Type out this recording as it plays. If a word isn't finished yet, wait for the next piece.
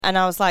And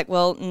I was like,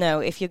 well, no,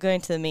 if you're going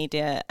to the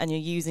media and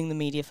you're using the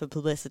media for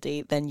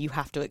publicity, then you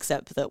have to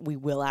accept that we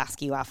will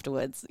ask you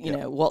afterwards, you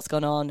know, what's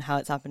gone on, how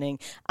it's happening,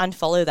 and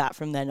follow that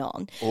from then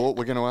on. Or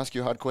we're going to ask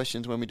you hard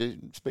questions when we do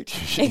speak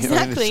to you.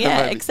 Exactly,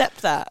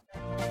 accept that.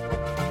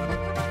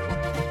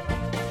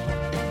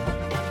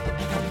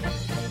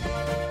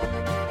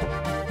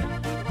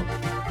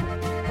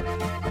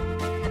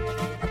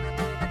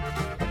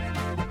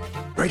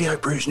 Radio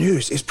Brews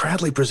News is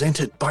proudly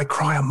presented by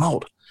Cryer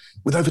Malt.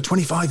 With over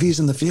 25 years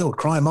in the field,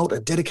 Cryer Malt are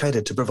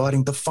dedicated to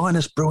providing the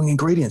finest brewing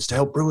ingredients to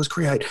help brewers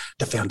create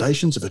the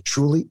foundations of a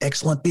truly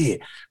excellent beer.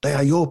 They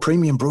are your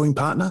premium brewing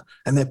partner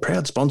and they're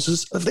proud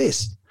sponsors of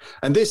this.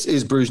 And this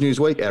is Brews News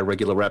Week, our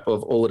regular wrap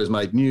of all that has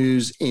made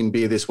news in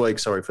beer this week.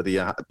 Sorry for the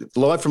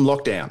live from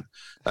lockdown.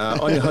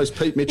 I'm your host,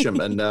 Pete Mitchum,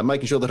 and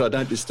making sure that I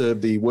don't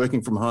disturb the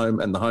working from home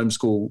and the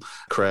homeschool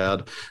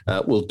crowd,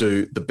 we'll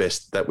do the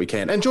best that we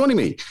can. And joining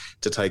me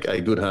to take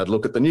a good hard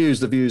look at the news,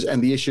 the views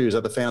and the issues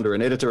are the founder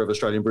and editor of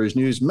Australian Brews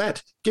News,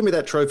 Matt. Give me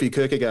that trophy,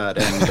 Kierkegaard.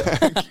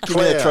 And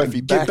Claire,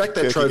 trophy give back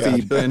that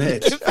trophy,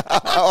 Burnett.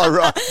 Oh,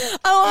 right.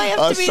 Oh, I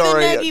have to be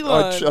sorry. the neggy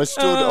one. I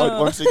stood,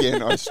 once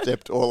again, I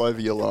stepped all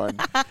over your line.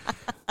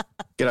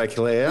 G'day,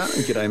 Claire.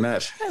 And g'day,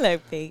 Matt. Hello,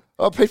 Pete.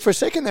 Oh, Pete, for a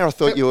second there, I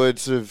thought you were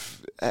sort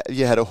of,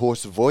 you had a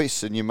hoarse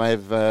voice and you may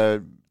have,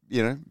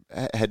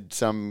 had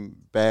some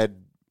bad...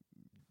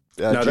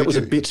 no, that was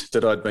a bit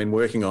that I'd been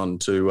working on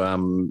to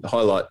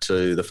highlight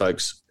to the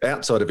folks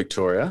outside of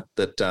Victoria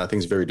that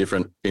things are very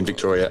different in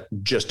Victoria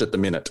just at the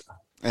minute.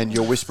 And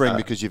you're whispering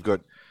because you've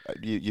got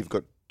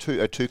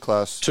two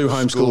class two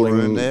homeschooling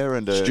room there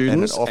and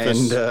students and an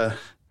office. And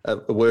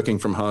working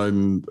from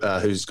home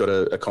who's got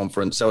a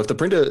conference. So if the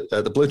printer,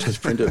 the Bluetooth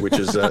printer, which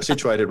is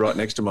situated right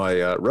next to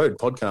my Rode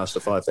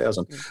Podcaster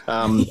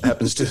 5000,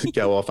 happens to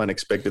go off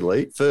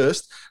unexpectedly,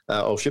 first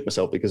I'll shit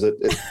myself because it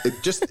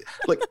just,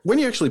 like when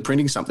you're actually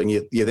printing something,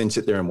 you then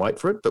sit there and wait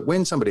for it. But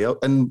when somebody else,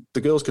 and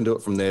the girls can do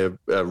it from their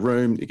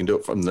room, you can do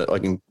it from I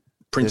can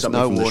print There's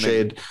something no from warning. the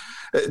shed.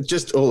 It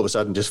just all of a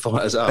sudden just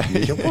fires up.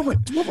 And you go,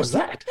 what was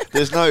that?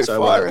 There's no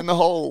fire in the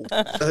hole.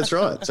 That's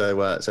right.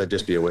 So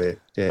just be aware.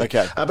 Yeah.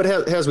 Okay.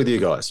 But how's with you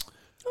guys?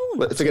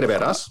 Forget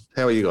about us.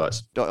 How are you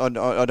guys? I don't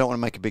want to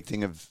make a big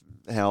thing of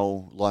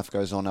how life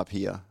goes on up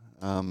here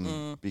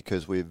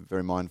because we're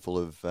very mindful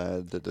of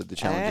the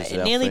challenges.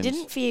 It nearly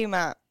didn't for you,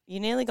 Matt.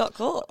 You nearly got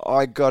caught.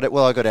 I got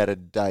out a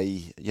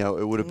day. You know,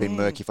 it would have been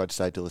murky if I'd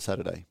stayed till the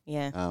Saturday.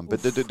 Yeah.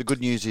 But the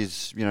good news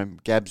is,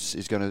 Gabs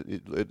is going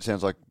to. It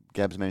sounds like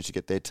Gabs managed to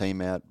get their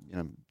team out.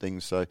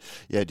 Things. So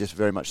yeah, just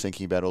very much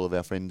thinking about all of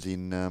our friends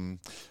in.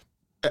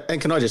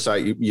 And can I just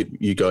say,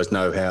 you guys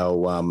know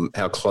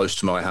how close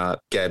to my heart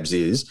Gabs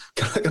is.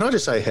 Can I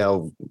just say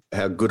how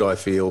good I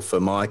feel for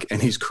Mike and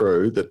his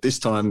crew that this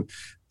time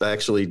they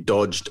actually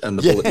dodged and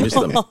the bullet missed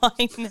them.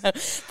 I know.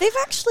 They've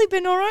actually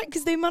been all right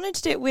because they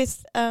managed it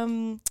with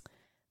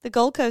the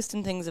Gold Coast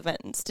and things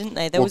events, didn't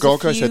they?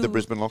 Gold Coast had the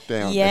Brisbane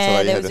lockdown.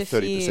 Yeah, there was a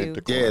 30%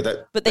 decline. Yeah,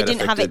 but they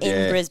didn't have it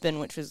in Brisbane,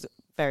 which was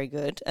very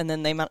good. And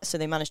then they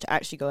managed to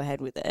actually go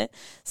ahead with it.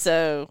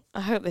 So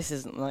I hope this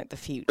isn't like the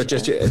future. But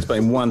it's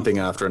been one thing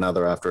after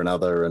another,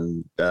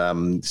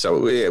 and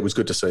so it was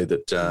good to see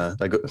that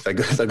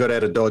they got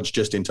out of Dodge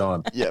just in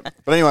time. Yeah,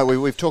 but anyway,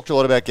 we've talked a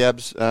lot about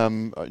Gabs.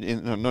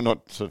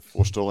 Not sort of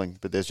forestalling,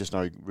 but there's just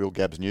no real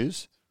Gabs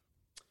news.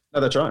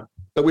 No, that's right.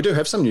 But we do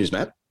have some news,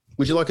 Matt.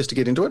 Would you like us to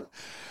get into it?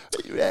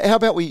 How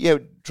about we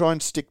try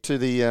and stick to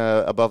the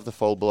above the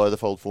fold, below the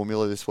fold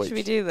formula this week? Should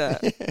we do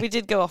that? We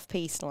did go off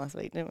piste last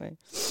week, didn't we?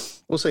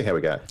 We'll see how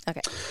we go. Okay.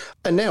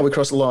 And now we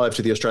cross live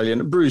to the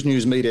Australian Brews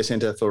News Media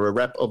Centre for a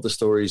wrap of the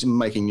stories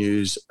making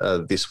news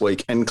this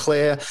week. And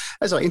Claire,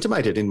 as I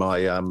intimated in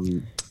my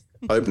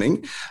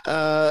opening,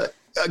 a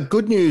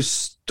good news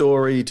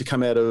story to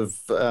come out of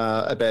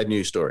a bad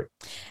news story.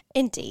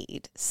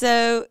 Indeed.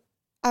 So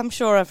I'm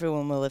sure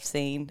everyone will have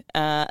seen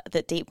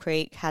that Deep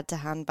Creek had to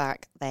hand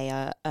back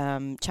their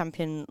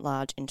Champion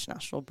Large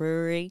International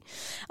Brewery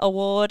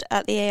Award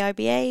at the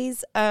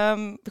AIBAs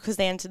because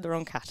they entered the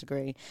wrong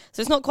category.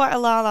 So it's not quite a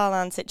La La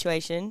Land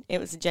situation. It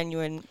was a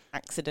genuine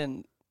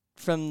accident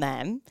from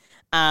them.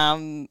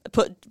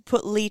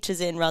 Put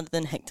litres in rather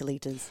than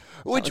hectolitres.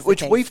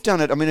 Which we've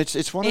done it. I mean,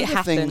 it's one of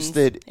the things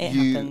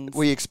that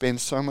we expend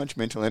so much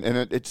mental and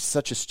it's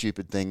such a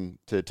stupid thing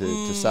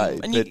to say.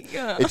 And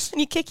it's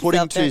you kick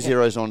putting yourself, 2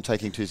 zeros on,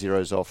 taking 2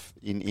 zeros off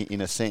in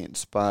a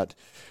sense. But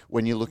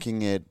when you're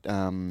looking at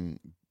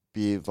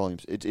beer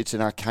volumes, it's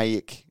an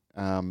archaic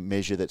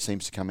measure that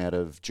seems to come out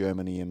of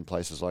Germany and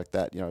places like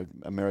that.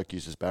 America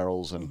uses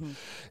barrels, and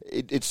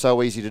it's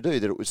so easy to do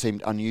that it would seem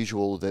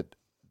unusual that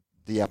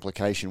the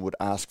application would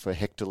ask for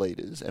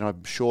hectolitres, and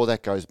I'm sure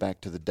that goes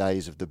back to the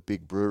days of the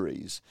big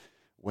breweries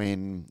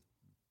when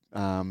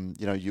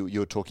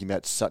you're talking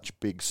about such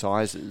big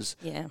sizes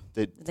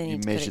that you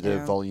measure the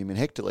volume in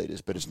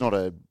hectolitres, but it's not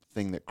a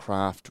thing that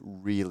craft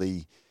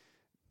really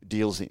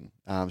deals in.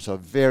 So a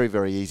very,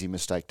 very easy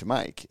mistake to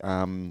make.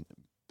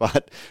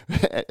 But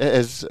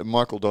as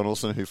Michael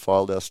Donaldson, who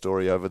filed our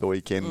story over the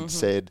weekend,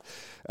 said,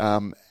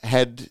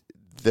 had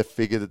the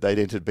figure that they'd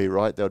entered be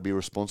right, they would be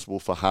responsible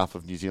for half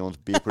of New Zealand's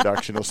beer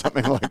production or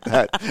something like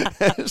that.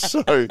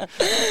 So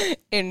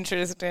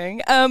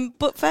interesting.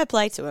 But fair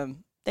play to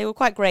them. They were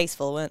quite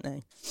graceful, weren't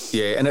they?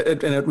 Yeah, and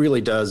it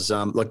really does,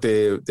 like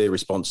their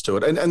response to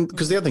it. And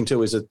because the other thing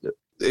too is that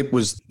it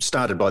was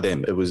started by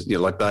them. It was,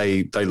 like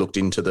they looked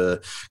into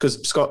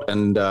because Scott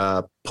and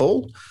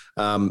Paul,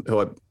 who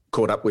I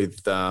caught up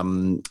with,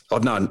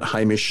 I've known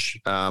Hamish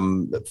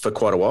for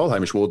quite a while,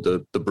 Hamish Ward,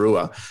 the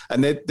brewer,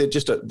 and they're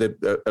just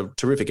a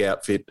terrific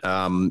outfit.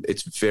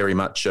 It's very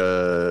much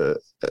an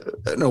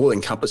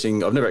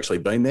all-encompassing. I've never actually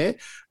been there,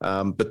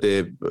 but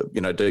they're,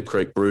 Deep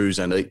Creek Brews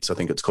and Eats, I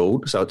think it's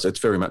called. So it's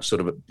very much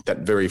sort of that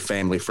very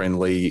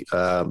family-friendly,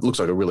 looks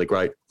like a really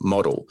great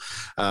model.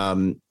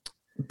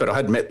 But I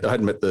hadn't met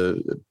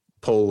the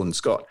Paul and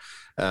Scott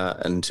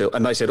and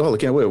they said,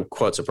 we were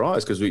quite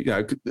surprised because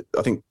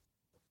I think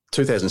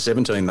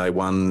 2017 they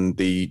won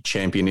the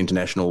Champion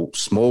International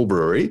Small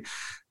Brewery.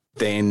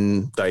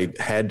 Then they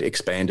had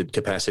expanded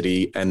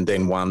capacity and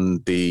then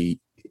won the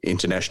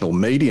International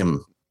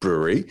Medium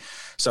Brewery.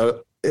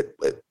 So it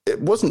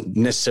wasn't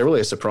necessarily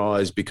a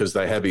surprise because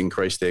they have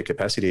increased their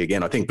capacity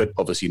again, I think, but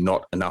obviously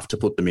not enough to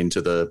put them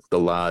into the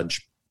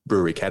large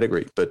brewery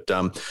category. But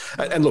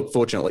and look,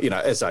 fortunately,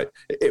 as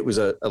it was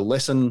a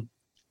lesson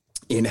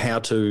in how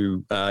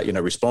to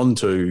respond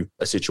to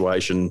a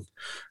situation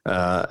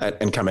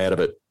and come out of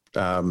it.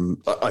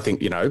 I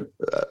think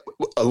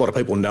a lot of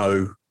people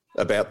know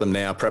about them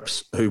now,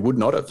 perhaps who would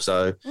not have.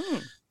 So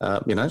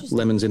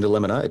lemons into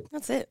lemonade.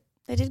 That's it.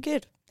 They did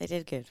good.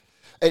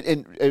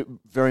 And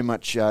very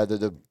much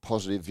the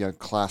positive,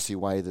 classy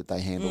way that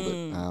they handled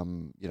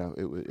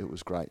it. It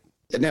was great.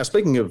 Now,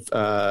 speaking of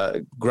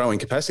growing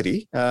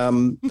capacity,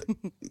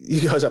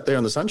 you guys up there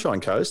on the Sunshine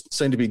Coast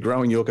seem to be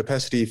growing your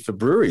capacity for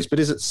breweries, but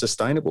is it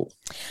sustainable?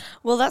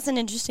 Well, that's an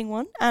interesting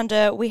one.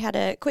 And we had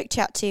a quick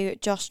chat to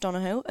Josh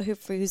Donohoe,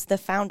 who's the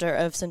founder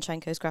of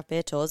Sunshine Coast Craft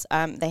Beer Tours.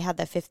 They had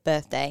their 5th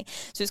birthday.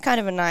 So it's kind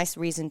of a nice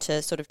reason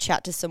to sort of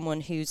chat to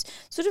someone who's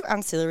sort of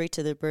ancillary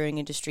to the brewing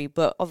industry.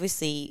 But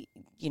obviously,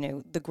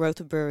 the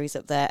growth of breweries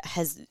up there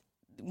has...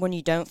 When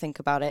you don't think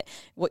about it,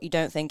 what you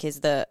don't think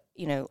is that,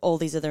 all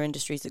these other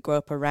industries that grow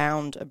up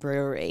around a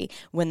brewery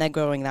when they're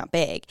growing that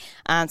big.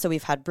 And so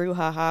we've had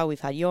Brouhaha, we've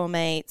had Your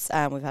Mates,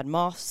 we've had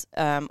Moss,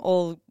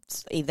 all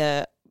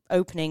either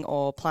opening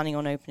or planning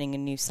on opening a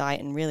new site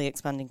and really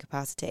expanding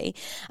capacity.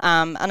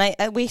 And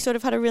we sort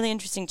of had a really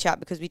interesting chat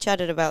because we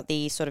chatted about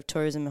the sort of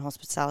tourism and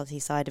hospitality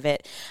side of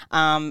it.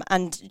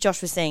 And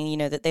Josh was saying,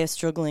 that they're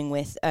struggling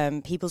with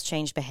people's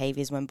changed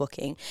behaviours when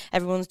booking.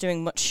 Everyone's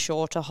doing much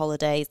shorter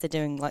holidays. They're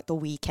doing like the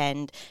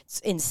weekend. It's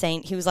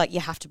insane. He was like,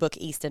 you have to book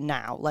Easter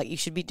now. Like you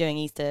should be doing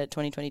Easter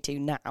 2022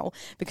 now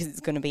because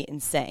it's going to be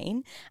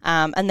insane.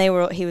 And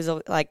he was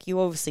like, you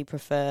obviously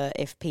prefer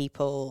if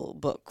people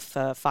book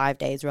for 5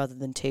 days rather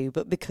than 2.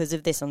 But because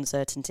of this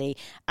uncertainty,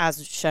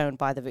 as shown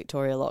by the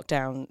Victoria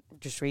lockdown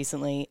just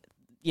recently,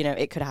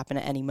 it could happen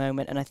at any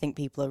moment. And I think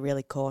people are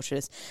really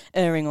cautious,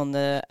 erring on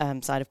the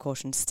side of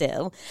caution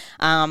still.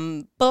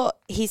 But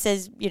he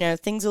says,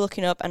 things are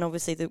looking up. And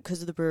obviously,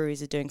 because of the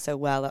breweries are doing so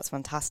well, that's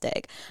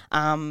fantastic.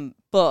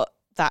 But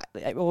that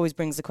it always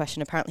brings the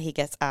question, apparently he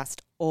gets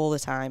asked all the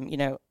time,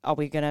 are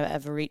we going to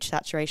ever reach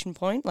saturation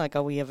point? Like,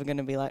 are we ever going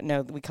to be like,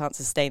 no, we can't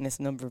sustain this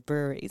number of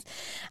breweries?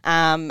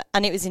 And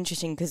it was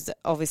interesting because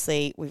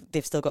obviously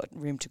they've still got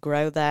room to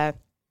grow there.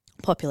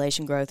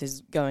 Population growth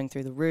is going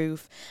through the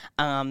roof.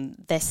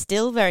 They're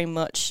still very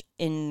much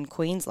in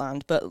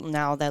Queensland, but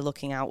now they're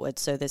looking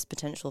outwards, so there's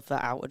potential for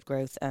outward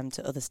growth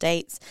to other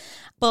states.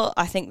 But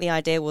I think the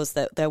idea was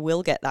that they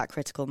will get that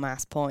critical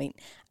mass point,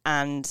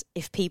 and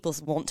if people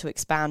want to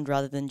expand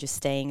rather than just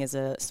staying as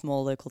a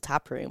small local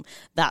tap room,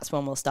 that's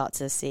when we'll start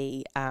to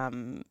see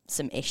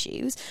some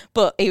issues.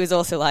 But he was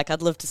also like,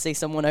 I'd love to see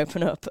someone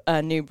open up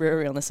a new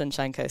brewery on the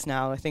Sunshine Coast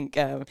now. I think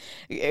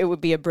it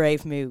would be a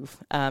brave move.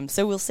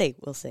 So we'll see.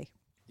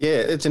 Yeah,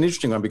 it's an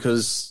interesting one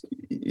because,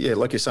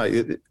 like you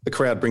say, a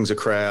crowd brings a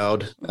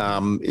crowd.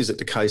 Is it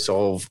the case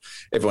of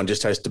everyone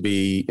just has to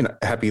be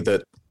happy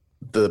that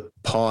the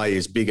pie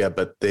is bigger,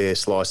 but their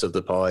slice of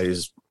the pie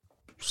is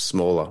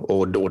smaller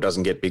or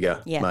doesn't get bigger,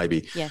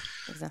 maybe? Yeah,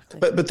 exactly.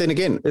 But then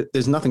again,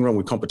 there's nothing wrong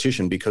with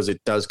competition because it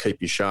does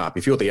keep you sharp.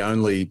 If you're the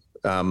only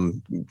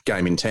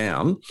game in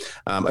town,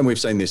 and we've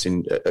seen this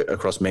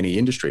across many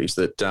industries,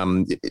 that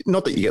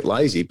not that you get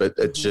lazy, but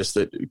it's just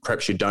that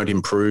perhaps you don't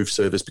improve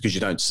service because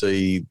you don't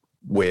see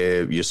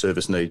where your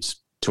service needs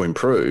to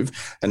improve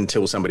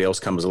until somebody else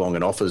comes along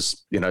and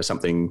offers,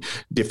 something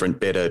different,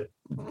 better,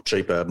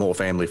 cheaper, more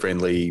family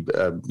friendly,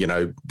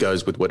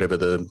 goes with whatever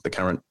the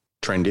current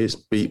trend is.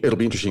 It'll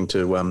be interesting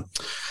to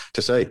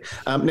see.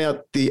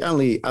 Now, the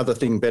only other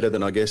thing better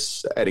than, I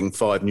guess, adding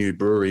 5 new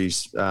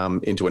breweries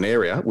into an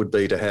area would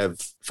be to have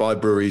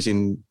 5 breweries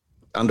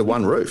under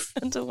one roof.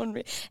 Under one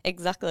roof,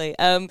 exactly.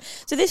 So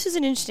this was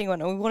an interesting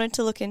one, and we wanted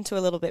to look into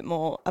a little bit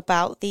more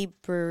about the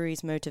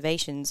breweries'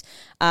 motivations.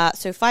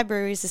 So 5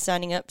 breweries are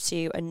signing up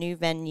to a new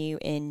venue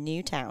in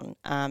Newtown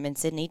in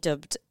Sydney,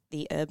 dubbed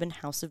the Urban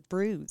House of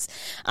Brews.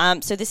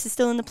 So this is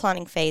still in the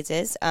planning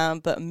phases,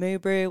 but Moo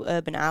Brew,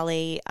 Urban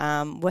Alley,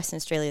 Western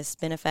Australia's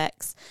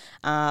Spinifex,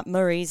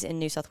 Murray's in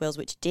New South Wales,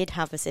 which did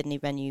have a Sydney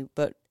venue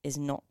but is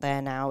not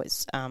there now.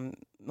 It's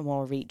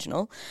more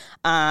regional,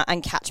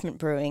 and Catchment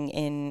Brewing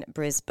in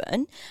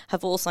Brisbane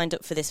have all signed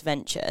up for this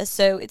venture.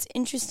 So it's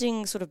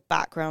interesting sort of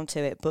background to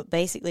it, but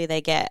basically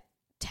they get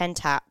 10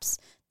 taps,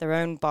 their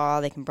own bar,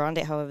 they can brand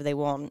it however they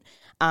want.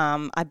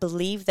 I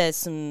believe there's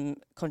some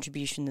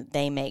contribution that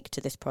they make to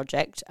this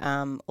project,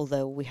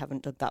 although we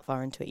haven't dug that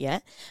far into it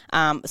yet.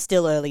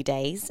 Still early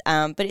days,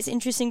 but it's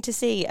interesting to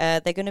see.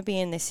 They're going to be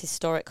in this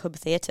historic Hub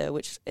Theatre,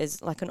 which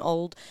is like an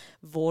old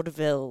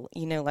vaudeville,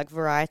 like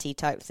variety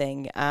type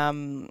thing,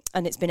 and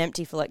it's been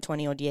empty for like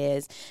 20 odd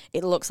years.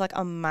 It looks like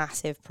a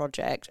massive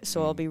project,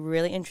 so I'll be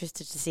really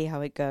interested to see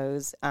how it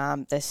goes.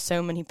 There's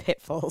so many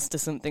pitfalls to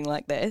something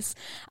like this,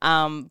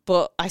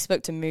 but I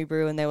spoke to Moo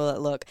Brew and they were like,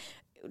 look,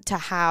 to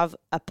have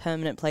a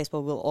permanent place where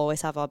we'll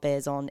always have our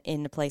beers on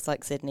in a place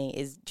like Sydney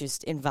is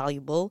just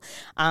invaluable.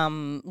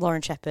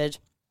 Lauren Shepherd,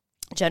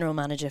 general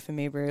manager for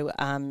Moo Brew,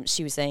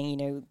 she was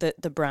saying,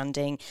 the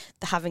branding,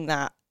 having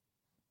that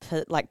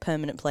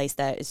permanent place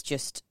there is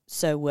just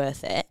so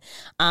worth it.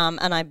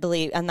 And I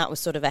believe, and that was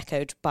sort of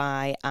echoed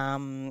by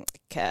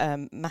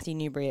Matthew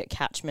Newbury at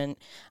Catchment.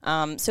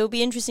 So it'll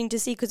be interesting to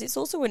see, because it's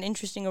also an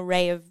interesting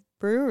array of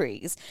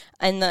breweries,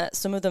 and that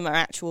some of them are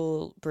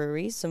actual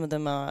breweries, some of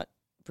them are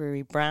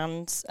brewery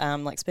brands,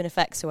 like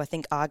Spinifex, who I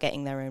think are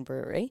getting their own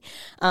brewery,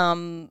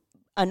 and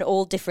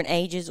all different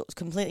ages,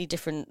 completely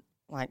different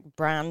like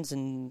brands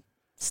and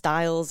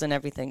styles and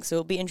everything. So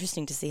it'll be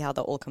interesting to see how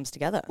that all comes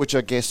together. Which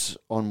I guess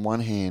on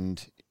one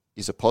hand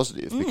is a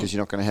positive, because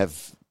you're not going to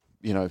have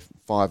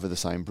 5 of the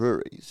same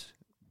breweries.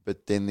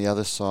 But then the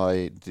other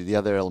side, the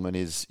other element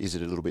is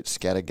it a little bit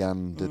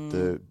scattergun?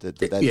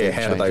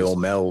 How do they all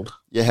meld?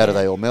 Yeah, how do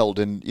they all meld?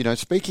 And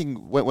speaking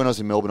when I was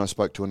in Melbourne, I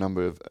spoke to a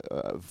number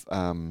of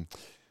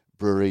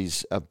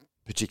breweries,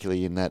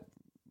 particularly in that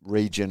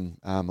region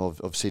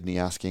of Sydney,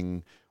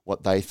 asking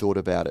what they thought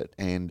about it.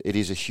 And it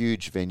is a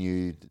huge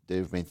venue. There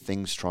have been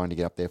things trying to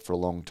get up there for a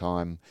long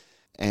time.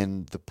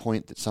 And the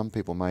point that some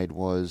people made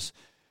was,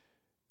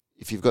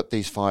 if you've got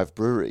these 5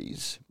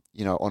 breweries,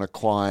 on a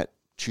quiet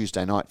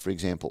Tuesday night, for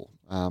example,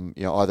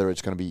 either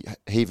it's going to be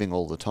heaving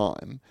all the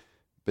time,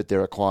 but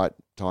there are quiet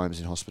times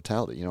in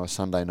hospitality, a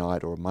Sunday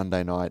night or a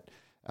Monday night.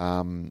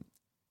 Are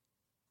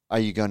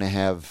you going to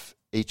have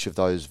each of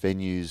those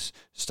venues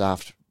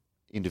staffed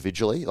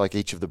individually, like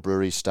each of the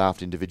breweries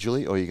staffed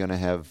individually, or are you going to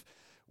have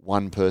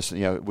one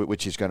person,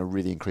 which is going to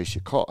really increase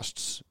your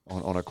costs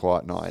on a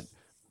quiet night,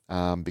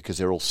 because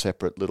they're all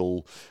separate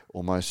little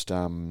almost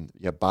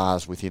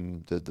bars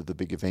within the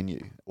bigger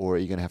venue? Or are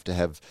you going to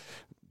have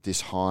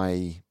this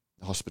high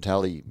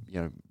hospitality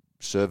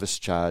service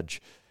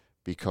charge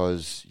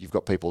because you've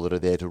got people that are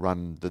there to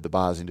run the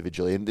bars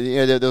individually? And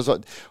there's a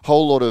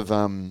whole lot of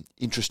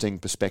interesting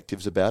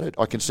perspectives about it.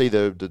 I can see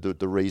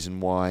the reason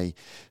why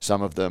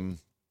some of them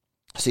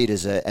see it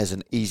as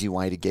an easy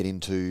way to get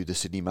into the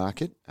Sydney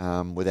market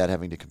without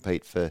having to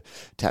compete for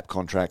tap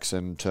contracts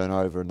and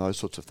turnover and those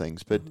sorts of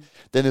things. But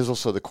then there's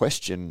also the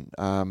question,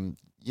 Catchment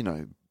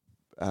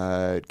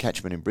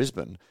in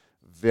Brisbane,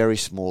 very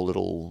small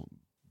little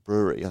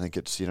brewery. I think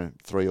it's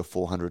 300 or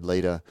 400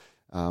 litre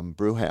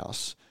brew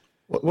house.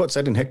 What's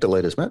that in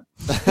hectolitres, Matt?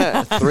 3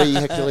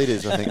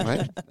 hectolitres, I think,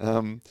 mate.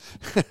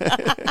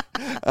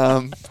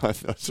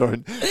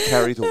 Sorry,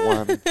 carry to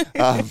 1.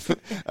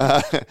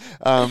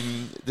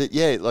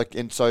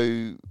 And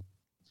so,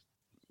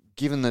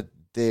 given that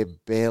they're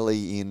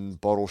barely in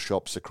bottle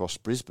shops across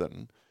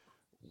Brisbane,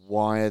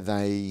 why are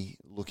they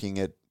looking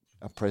at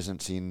a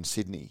presence in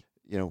Sydney?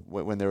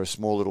 When they're a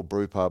small little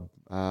brew pub,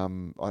 I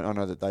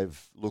know that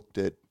they've looked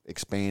at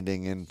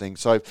expanding and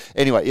things. So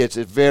anyway, it's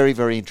a very,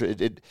 very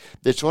interesting.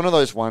 It's one of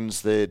those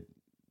ones that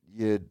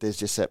there's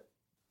just that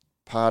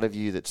part of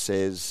you that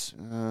says,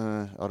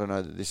 I don't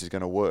know that this is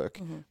going to work,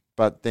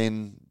 but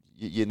then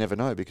you never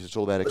know, because it's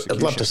all about execution.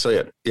 I'd love to see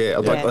it. Yeah,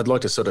 I'd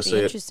like to sort of see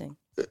it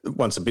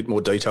once a bit more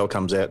detail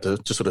comes out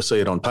to sort of see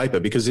it on paper.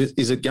 Because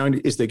is there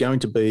going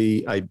to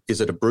be a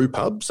brew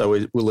pub?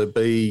 So will there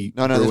be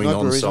no, brewing there's no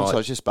on breweries site? So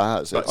it's just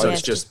bars. Right,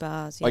 it's just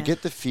bars. Yeah. I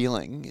get the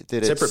feeling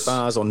that separate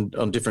bars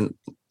on different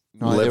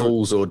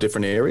levels or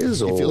different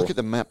areas. If you look at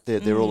the map,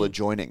 they're all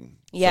adjoining.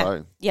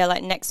 Yeah,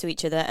 like next to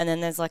each other, and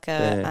then there's like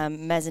a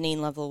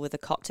mezzanine level with a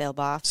cocktail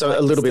bar. So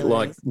a little bit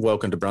like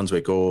Welcome to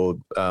Brunswick or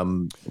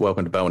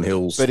Welcome to Bowen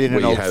Hills, but in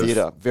an old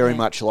theatre, very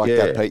much like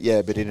that.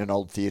 Yeah, but in an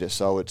old theatre.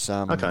 So it's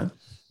okay.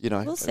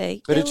 We'll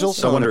see. But it's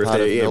also I wonder if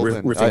they're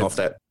riffing off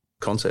that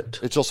concept.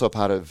 It's also a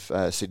part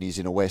of Sydney's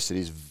inner west that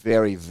is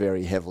very,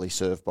 very heavily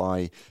served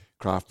by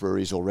craft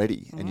breweries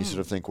already, and you sort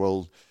of think,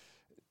 well,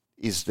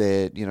 is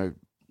there,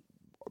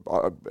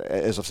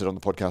 as I've said on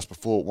the podcast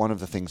before, one of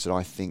the things that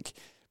I think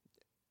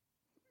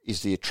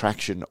is the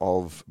attraction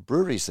of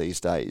breweries these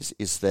days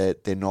is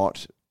that they're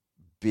not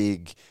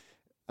big,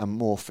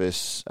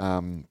 amorphous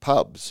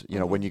pubs.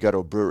 When you go to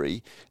a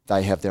brewery,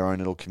 they have their own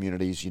little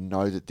communities. You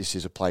know that this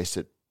is a place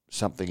that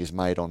something is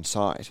made on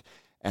site.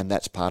 and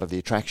that's part of the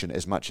attraction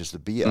as much as the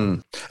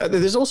beer.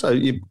 There's also,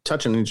 you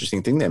touch on an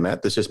interesting thing there,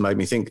 Matt, that's just made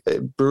me think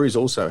breweries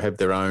also have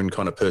their own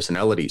kind of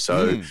personality.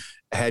 So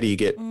how do you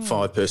get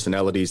 5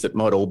 personalities that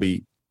might all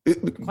be,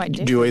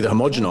 do you either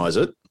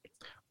homogenise it,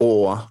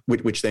 or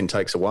which then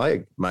takes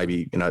away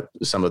maybe,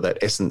 some of that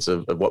essence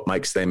of what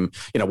makes them,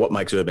 what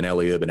makes Urban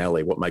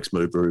Alley, what makes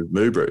Moo Brew.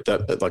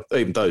 That, like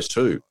even those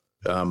two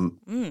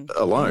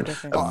alone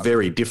are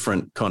very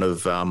different kind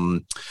of,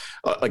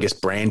 I guess,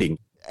 branding.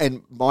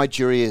 And my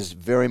jury is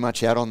very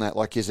much out on that.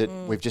 Like, is it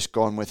we've just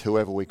gone with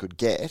whoever we could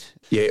get?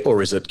 Yeah,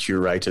 or is it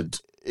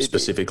curated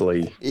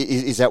specifically?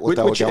 Is that what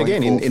they were going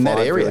again, for? in that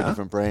area,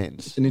 different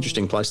brands. It's an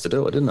interesting place to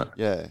do it, isn't it?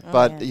 Yeah,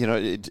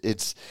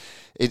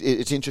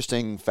 it's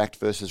interesting fact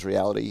versus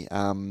reality.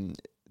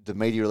 The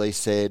media release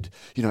said,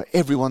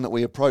 everyone that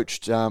we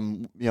approached,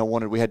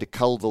 we had to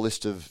cull the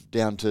list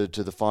down to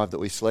the 5 that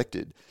we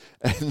selected.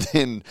 And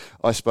then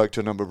I spoke to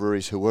a number of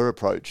breweries who were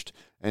approached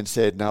and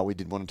said, no, we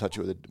didn't want to touch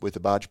it with a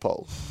barge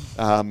pole.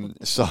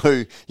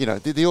 So,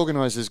 the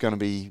organiser is going to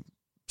be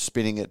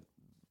spinning it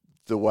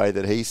the way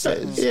that he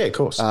says. Yeah, of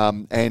course.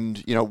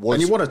 And you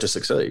want it to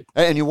succeed.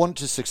 And you want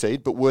it to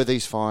succeed, but were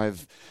these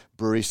 5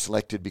 breweries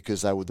selected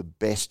because they were the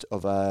best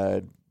of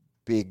a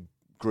big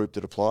group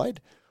that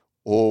applied?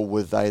 Or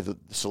were they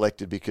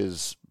selected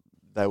because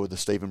they were the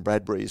Stephen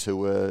Bradburys who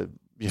were,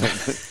 You're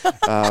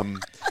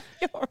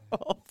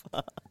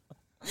awful.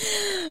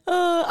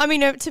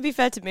 To be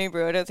fair to Moo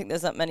Brew, I don't think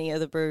there's that many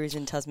other breweries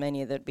in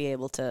Tasmania that'd be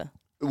able to.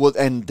 Well,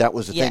 and that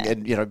was the thing.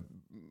 And,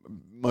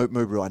 Moo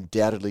Brew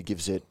undoubtedly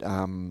gives it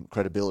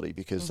credibility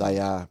because they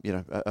are,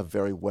 a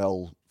very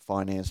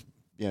well-financed,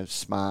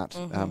 smart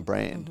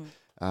brand.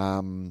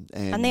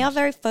 And they are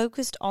very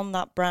focused on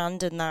that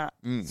brand and that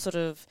sort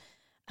of...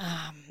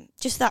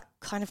 just that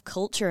kind of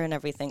culture and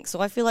everything.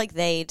 So I feel like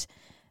they'd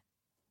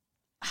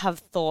have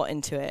thought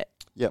into it.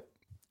 Yep.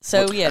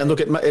 So, And look,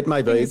 it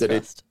may be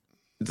that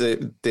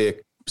they're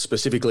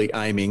specifically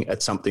aiming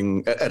at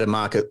something, at a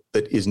market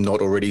that is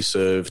not already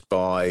served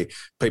by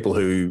people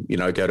who,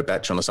 go to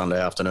Batch on a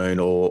Sunday afternoon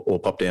or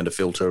pop down to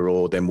Filter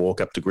or then walk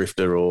up to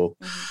Grifter or,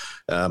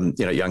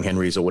 Young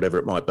Henry's or whatever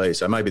it might be.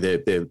 So maybe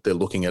they're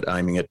looking at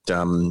aiming at,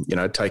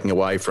 taking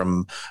away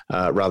from,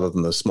 rather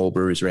than the small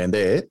breweries around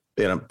there,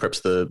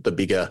 perhaps the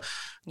bigger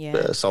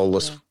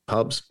soulless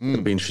pubs.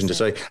 It'll be interesting to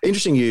see.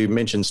 Interesting you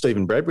mentioned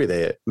Stephen Bradbury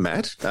there,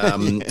 Matt,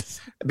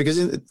 yes.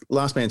 Because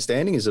Last Man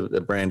Standing is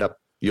a brand up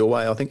your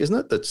way, I think, isn't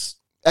it? That's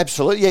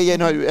absolutely, yeah.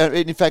 No,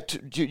 in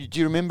fact, do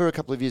you remember a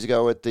couple of years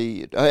ago at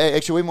the?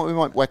 Actually, we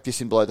might whack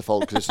this in below the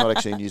fold because it's not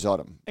actually a news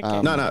item.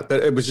 Okay. No,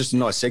 but it was just a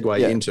nice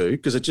segue into,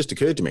 because it just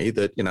occurred to me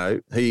that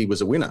he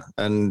was a winner,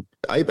 and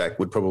ABAC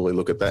would probably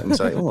look at that and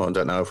say, "Oh, I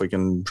don't know if we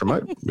can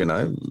promote,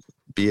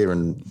 beer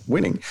and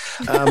winning."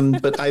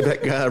 But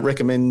ABAC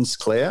recommends,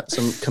 Claire,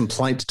 some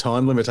complaint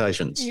time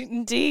limitations.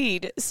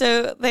 Indeed.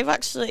 So they've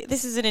actually,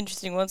 this is an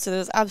interesting one. So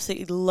there's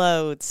absolutely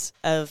loads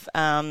of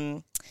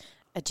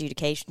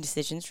adjudication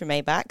decisions from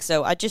ABAC.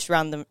 So I just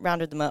rounded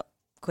them up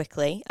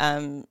quickly.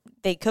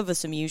 They cover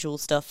some usual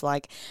stuff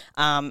like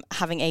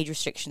having age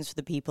restrictions for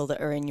the people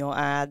that are in your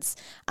ads,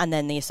 and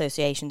then the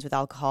associations with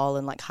alcohol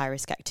and like high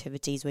risk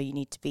activities where you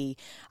need to be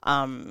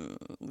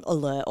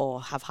alert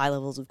or have high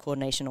levels of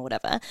coordination or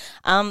whatever.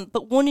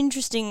 But one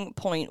interesting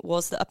point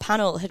was that a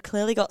panel had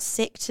clearly got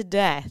sick to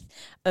death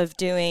of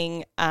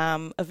doing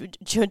of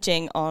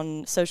judging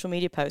on social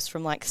media posts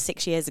from like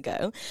 6 years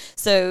ago.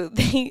 So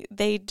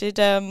they judged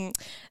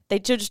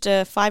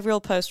a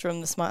 5-year-old post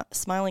from the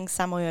Smiling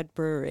Samoyed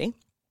Brewery.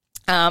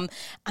 And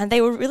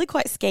they were really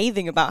quite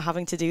scathing about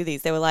having to do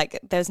these. They were like,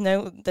 there's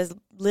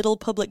little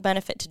public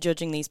benefit to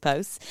judging these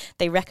posts.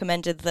 They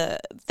recommended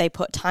that they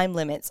put time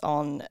limits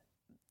on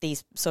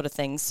these sort of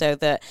things so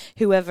that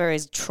whoever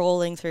is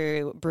trawling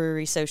through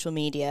brewery social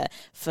media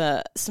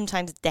for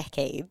sometimes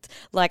decades,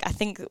 like I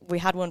think we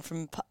had one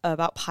from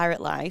about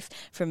Pirate Life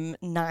from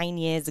 9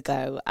 years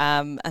ago,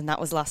 and that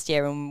was last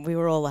year, and we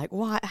were all like,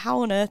 "What?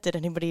 How on earth did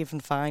anybody even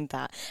find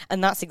that?"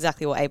 And that's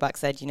exactly what ABAC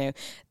said.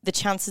 The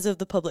chances of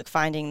the public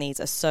finding these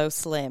are so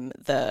slim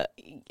that,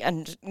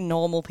 and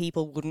normal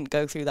people wouldn't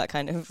go through that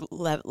kind of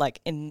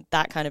in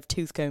that kind of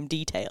tooth comb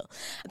detail.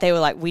 They were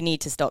like, "We need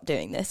to stop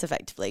doing this,"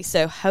 effectively.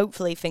 So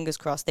hopefully, fingers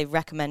crossed, they've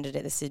recommended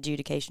it. This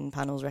adjudication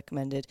panel's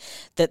recommended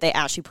that they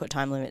actually put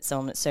time limits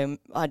on it. So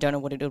I don't know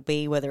what it'll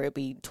be, whether it'll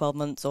be 12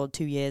 months or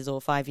 2 years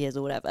or 5 years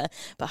or whatever,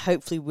 but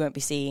hopefully we won't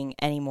be seeing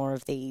any more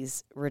of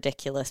these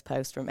ridiculous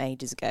posts from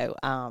ages ago.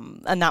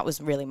 And that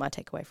was really my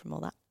takeaway from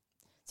all that.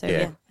 So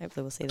yeah,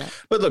 hopefully we'll see that.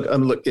 But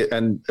look,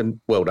 and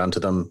well done to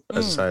them.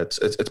 As I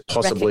say, it's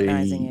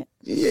possibly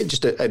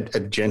just a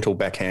gentle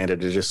backhander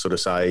to just sort of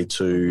say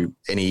to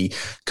any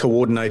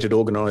coordinated,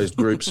 organised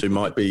groups who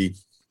might be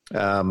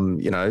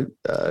No,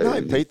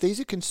 Pete, these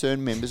are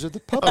concerned members of the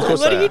public. Of course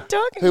What they are you are.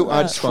 talking Who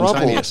about? are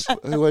Spontaneous.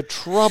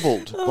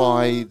 troubled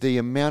by the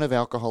amount of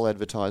alcohol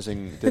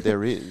advertising that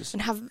there is,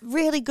 And have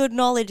really good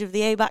knowledge of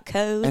the ABAC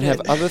code. and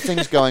have other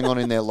things going on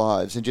in their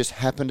lives, and just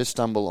happen to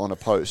stumble on a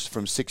post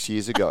from 6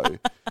 years ago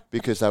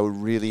because they were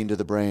really into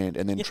the brand,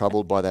 and then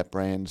troubled by that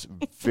brand's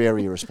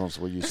very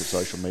irresponsible use of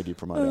social media to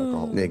promote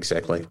alcohol.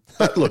 Exactly.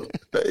 But look,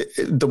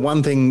 the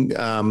one thing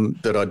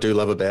that I do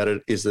love about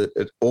it is that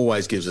it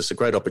always gives us a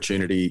great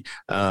opportunity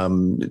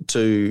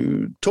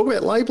to talk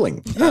about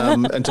labelling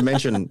and to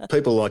mention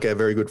people like our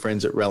very good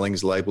friends at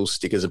Rallings Labels,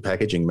 Stickers and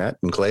Packaging, Matt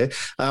and Claire.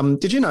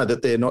 Did you know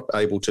that they're not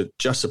able to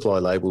just supply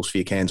labels for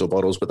your cans or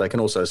bottles, but they can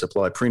also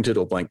supply printed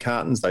or blank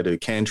cartons? They do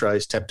can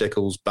trays, tap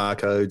decals,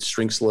 barcodes,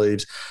 shrink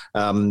sleeves,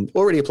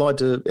 already applied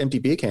to empty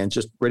beer cans,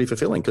 just ready for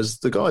filling. Because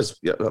the guys,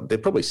 they're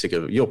probably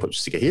you're probably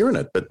sick of hearing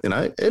it, but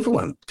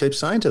everyone keeps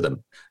saying to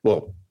them,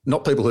 well,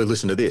 not people who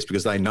listen to this,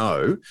 because they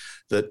know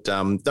that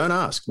don't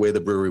ask where the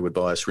brewery would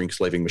buy a shrink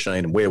sleeving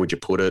machine and where would you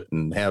put it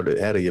and how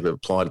do you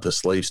apply the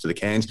sleeves to the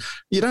cans.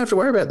 You don't have to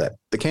worry about that.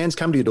 The cans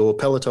come to your door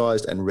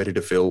pelletized and ready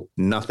to fill.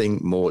 Nothing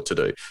more to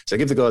do. So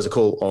give the guys a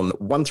call on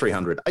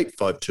 1300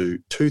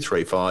 852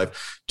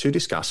 235 to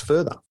discuss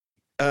further.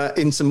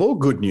 In some more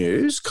good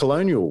news,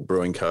 Colonial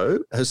Brewing Co.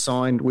 has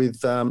signed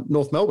with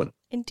North Melbourne.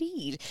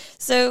 Indeed.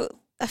 So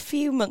a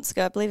few months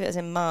ago, I believe it was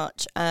in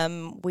March,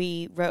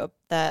 we wrote up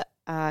that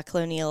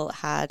Colonial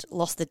had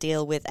lost the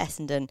deal with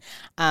Essendon,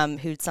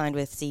 who'd signed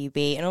with CUB,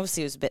 and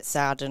obviously it was a bit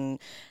sad. And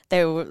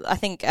they were, I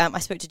think, I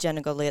spoke to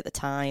Jenna Godley at the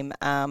time,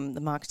 the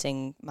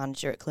marketing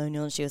manager at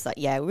Colonial, and she was like,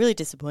 "Yeah, we're really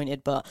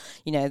disappointed, but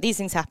these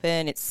things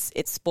happen. It's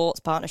sports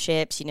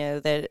partnerships.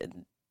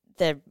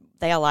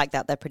 They are like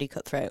that. They're pretty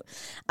cutthroat."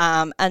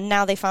 And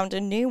now they found a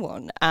new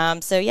one.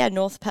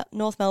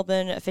 North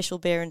Melbourne official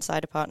beer and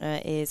cider partner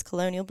is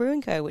Colonial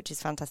Brewing Co., which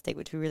is fantastic,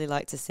 which we really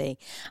like to see.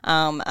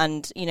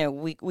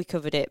 We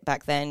covered it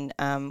back then.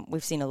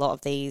 We've seen a lot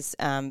of these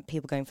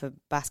people going for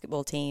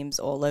basketball teams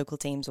or local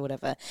teams or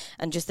whatever,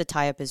 and just the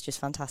tie-up is just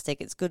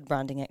fantastic. It's good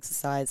branding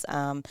exercise.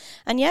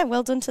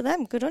 Well done to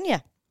them. Good on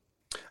you.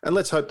 And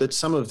let's hope that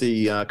some of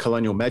the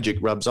colonial magic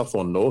rubs off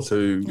on North,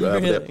 who,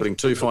 without putting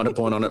too fine a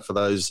point on it for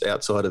those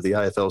outside of the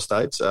AFL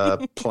states, are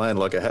playing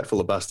like a hatful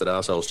of busted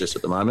arseholes just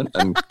at the moment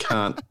and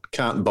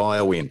can't buy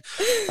a win.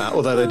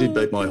 Although they did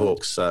beat my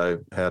Hawks, so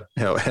how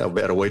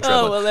about a wee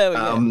traveller? Oh, well, there we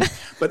go.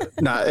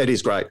 But no, it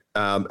is great.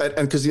 And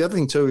because the other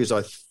thing too is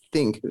I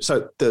think,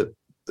 so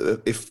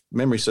if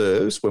memory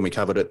serves, when we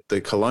covered it, the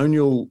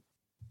Colonial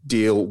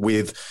deal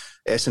with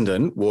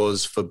Essendon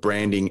was for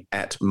branding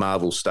at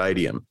Marvel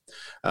Stadium,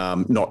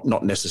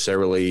 not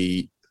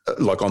necessarily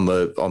like on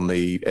the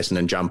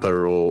Essendon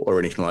jumper or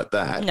anything like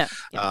that. No.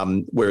 Yeah.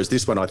 Whereas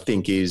this one, I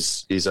think,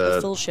 is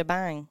a full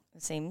shebang.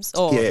 It seems.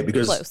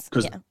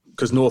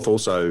 Because North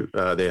also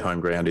their home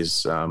ground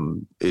is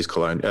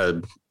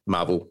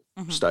Marvel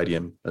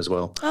Stadium as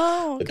well.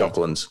 Oh, okay. The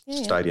Docklands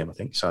Stadium, I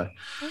think. So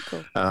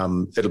cool.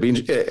 It'll be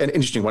an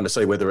interesting one to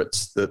see whether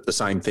it's the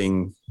same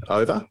thing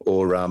over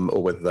or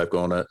whether they've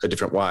gone a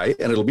different way.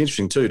 And it'll be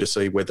interesting too to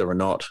see whether or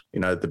not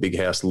the big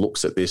house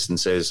looks at this and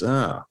says,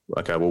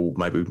 okay, well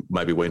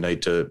maybe we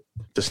need to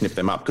snip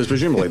them up, because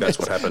presumably that's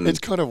what happened. It's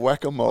kind of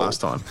whack-a-mole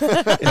last time.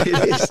 It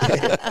is.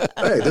 Yeah.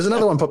 Hey, there's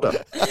another one popped up.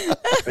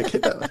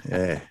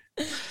 Yeah.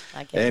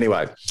 Okay.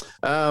 Anyway,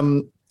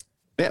 now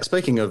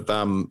speaking of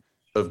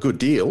good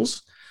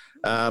deals,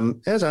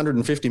 how's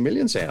 150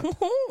 million sound?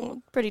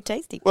 Pretty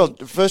tasty. Well,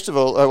 first of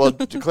all,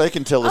 Claire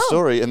can tell the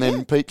story, and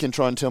then Pete can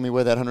try and tell me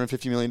where that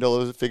 $150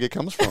 million figure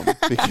comes from,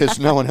 because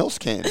no one else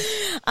can.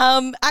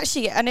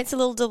 Actually, and it's a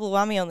little double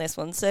whammy on this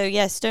one. So,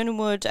 yeah, Stone &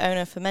 Wood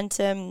owner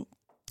Fermentum,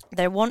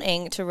 they're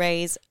wanting to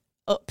raise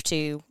up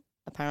to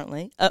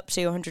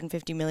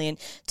 150 million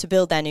to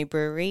build their new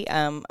brewery.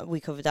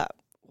 We covered that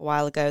a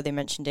while ago. They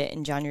mentioned it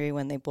in January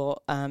when they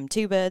bought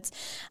Two Birds.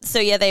 So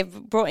yeah, they've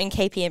brought in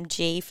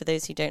KPMG, for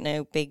those who don't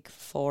know, Big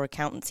Four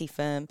accountancy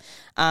firm,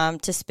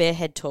 to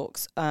spearhead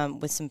talks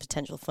with some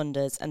potential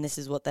funders, and this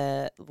is what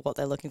they're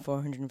looking for,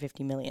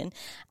 150 million.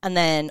 And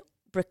then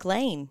Brick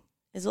Lane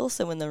is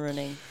also in the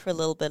running for a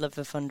little bit of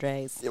a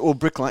fundraise. Well,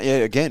 Brick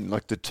Lane, again,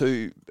 like the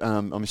two,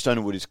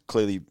 Stone & Wood is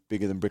clearly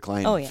bigger than Brick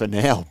Lane for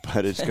now,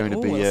 but it's going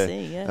to be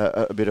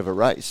a bit of a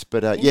race.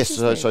 But yes,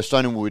 so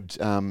Stone & Wood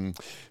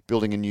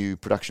building a new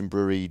production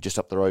brewery just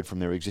up the road from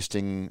their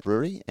existing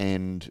brewery,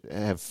 and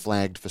have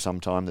flagged for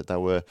some time that they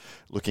were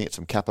looking at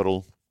some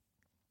capital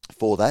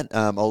for that.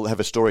 I'll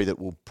have a story that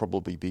will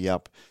probably be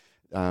up,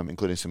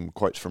 including some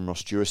quotes from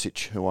Ross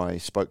Jurisic, who I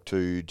spoke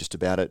to just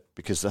about it,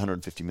 because the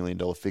 $150 million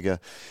figure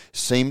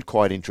seemed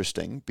quite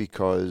interesting,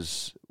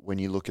 because when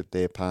you look at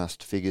their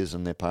past figures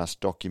and their past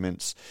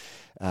documents,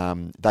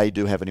 they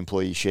do have an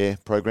employee share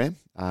program,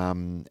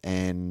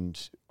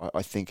 and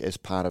I think as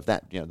part of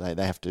that,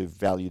 they have to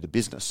value the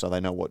business, so they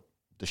know what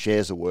the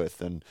shares are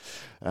worth, and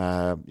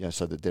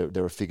so that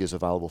there are figures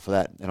available for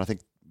that. And I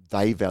think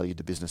they valued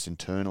the business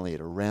internally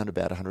at around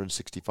about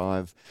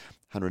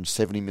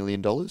 $170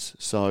 million.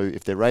 So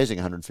if they're raising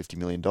 $150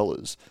 million,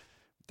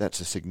 that's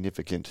a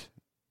significant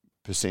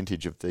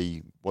percentage of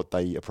what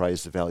they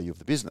appraise the value of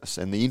the business.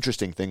 And the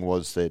interesting thing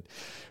was that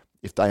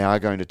if they are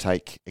going to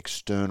take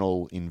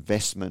external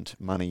investment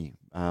money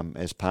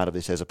as part of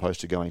this, as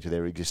opposed to going to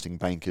their existing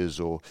bankers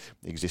or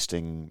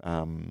existing,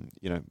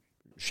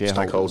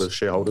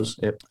 shareholders.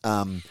 Yep.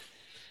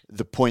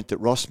 The point that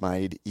Ross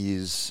made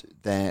is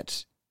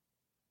that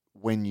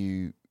when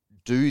you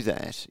do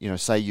that,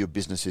 say your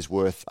business is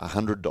worth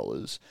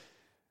 $100,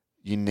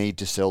 you need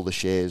to sell the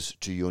shares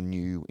to your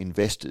new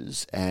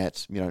investors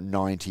at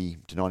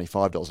 $90 to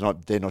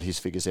 $95. They're not his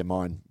figures; they're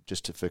mine.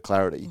 Just for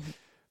clarity,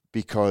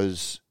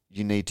 because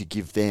you need to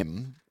give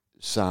them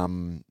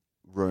some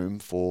room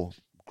for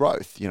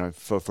growth.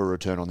 For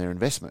return on their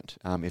investment.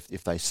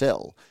 If they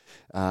sell,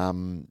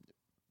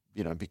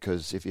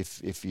 because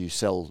if you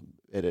sell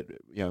at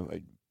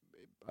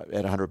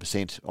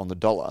 100% on the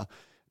dollar,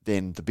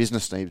 then the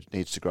business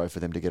needs to grow for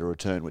them to get a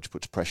return, which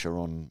puts pressure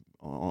on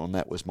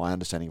that, was my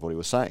understanding of what he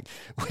was saying,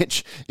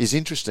 which is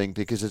interesting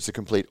because it's the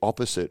complete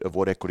opposite of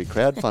what equity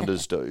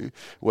crowdfunders do,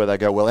 where they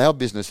go, well, our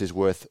business is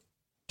worth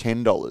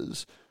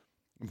 $10,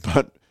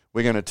 but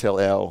we're going to tell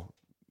our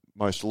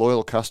most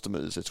loyal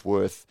customers it's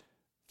worth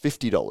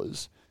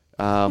 $50,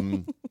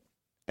 and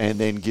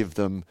then give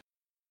them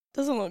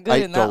doesn't look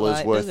good in that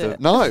light, worth does it? of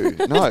no,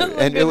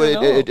 and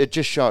good it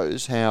just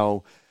shows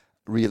how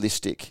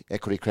realistic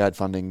equity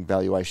crowdfunding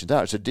valuations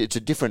are. It's a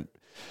different,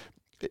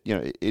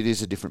 it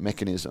is a different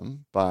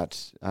mechanism, but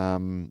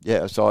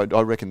so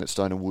I reckon that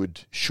Stone and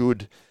Wood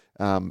should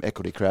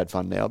equity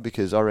crowdfund now,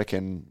 because I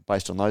reckon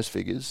based on those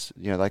figures,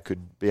 they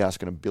could be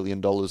asking $1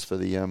 billion for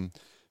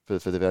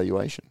the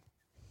valuation.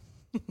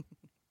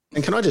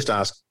 And can I just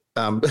ask,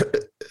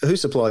 who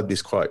supplied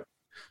this quote?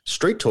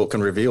 Street Talk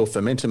can reveal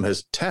Fermentum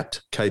has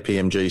tapped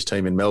KPMG's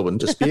team in Melbourne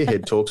to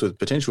spearhead talks with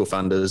potential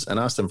funders and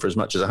ask them for as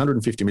much as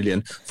 $150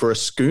 million for a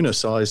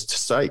schooner-sized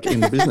stake in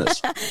the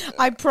business.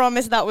 I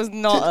promise that was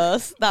not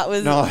us. That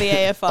was the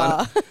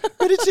AFR.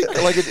 But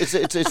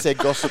it's their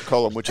gossip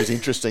column, which is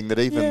interesting. That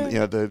even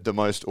the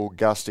most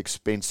august,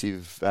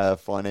 expensive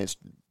finance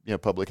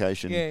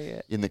publication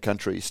in the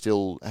country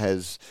still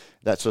has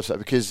that sort of stuff,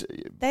 because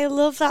they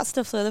love that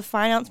stuff. So the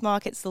finance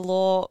markets, the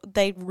law,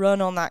 they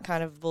run on that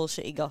kind of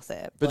bullshitty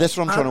gossip. But that's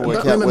what I'm trying to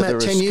work out, whether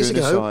a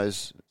schooner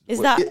size is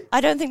that.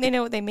 I don't think they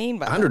know what they mean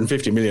by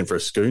 $150 million for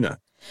a schooner.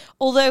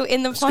 Although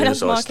in the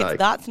finance markets,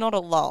 that's not a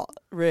lot,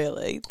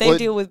 really. They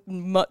deal with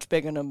much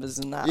bigger numbers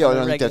than that on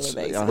a regular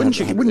basis. Wouldn't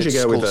you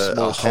go with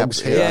a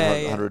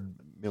hogshead? 100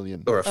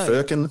 million. Or a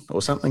firkin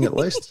or something at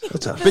least?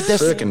 That's a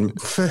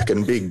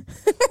firkin big.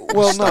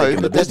 Well, no,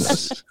 but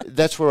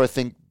that's where I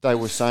think they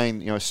were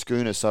saying, a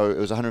schooner. So it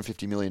was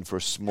 150 million for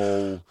a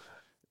small,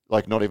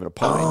 like not even a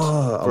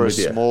pint, for a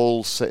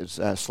small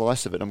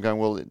slice of it. I'm going,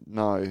 well,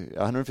 no,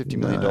 $150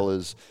 million.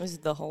 This is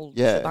the whole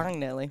shebang,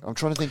 nearly. I'm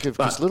trying to think of,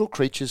 because Little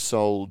Creatures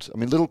sold,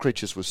 Little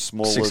Creatures was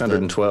smaller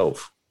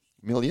 612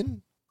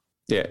 million?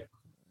 Yeah.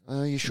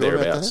 Are you sure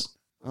about that?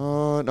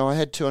 Oh, no, I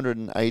had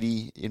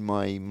 280 in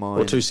my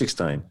mind. Or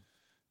 216.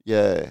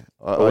 Yeah.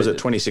 Or was it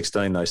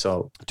 2016 they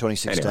sold?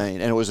 2016,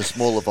 anyway. And it was a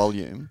smaller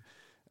volume.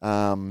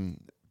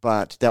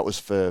 But that was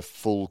for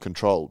full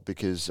control,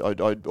 because I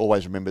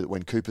always remember that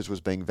when Coopers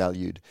was being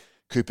valued,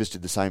 Coopers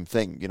did the same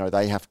thing.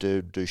 They have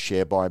to do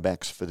share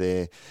buybacks for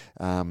their,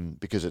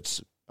 because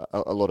it's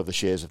a lot of the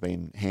shares have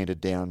been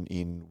handed down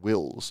in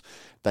wills.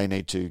 They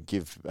need to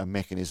give a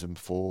mechanism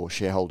for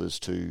shareholders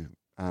to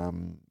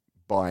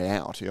buy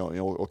out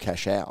or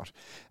cash out.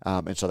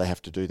 And so they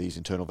have to do these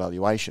internal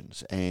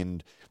valuations.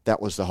 And that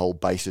was the whole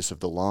basis of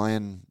the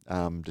Lion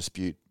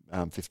dispute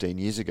 15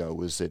 years ago,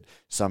 was that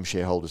some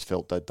shareholders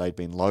felt that they'd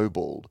been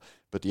lowballed.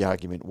 But the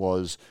argument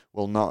was,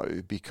 well,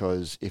 no,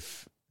 because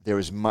if there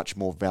is much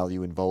more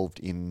value involved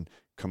in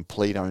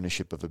complete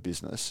ownership of a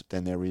business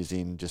than there is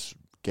in just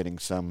getting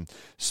some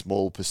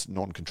small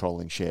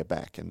non-controlling share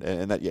back, and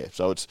that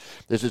so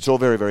it's all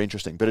very, very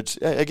interesting. But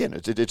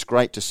it's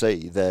great to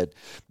see that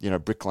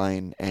Brick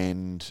Lane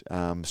and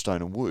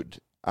Stone and Wood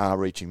are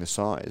reaching the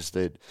size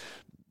that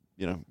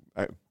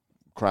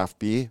craft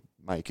beer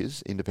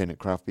makers, independent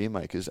craft beer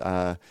makers,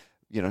 are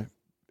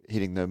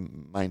hitting the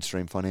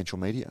mainstream financial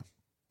media.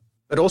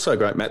 But also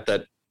great, Matt,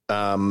 that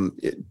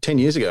 10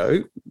 years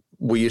ago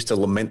we used to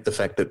lament the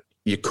fact that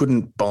you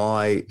couldn't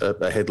buy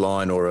a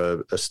headline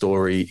or a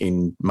story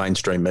in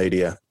mainstream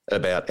media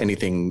about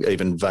anything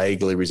even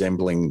vaguely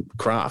resembling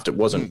craft. It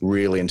wasn't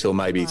really until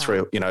maybe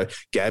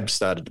Gabs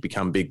started to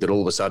become big that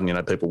all of a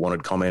sudden, people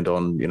wanted comment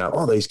on,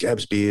 these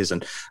Gabs beers.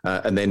 And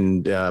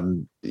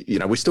then,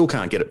 we still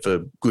can't get it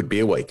for Good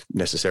Beer Week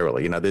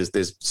necessarily.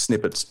 There's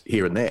snippets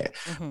here and there.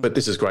 Mm-hmm. But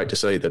this is great to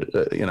see that,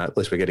 at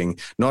least we're getting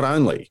not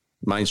only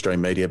mainstream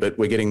media, but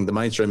we're getting the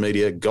mainstream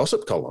media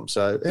gossip column.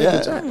 So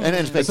and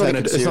it's not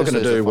going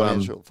to do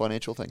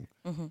financial thing.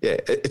 Mm-hmm. Yeah,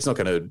 it's not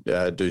going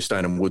to do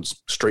Stone and Wood's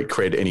street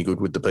cred any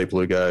good with the people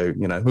who go,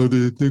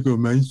 they've got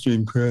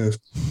mainstream craft.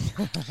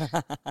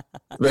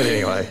 But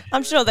anyway,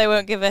 I'm sure they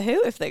won't give a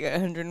hoot if they get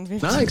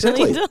 $150 No,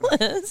 exactly.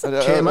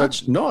 million. Care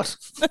much? Not.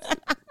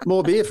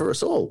 More beer for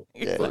us all.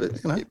 Yeah.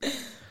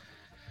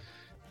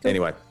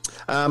 Anyway,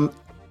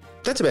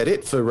 that's about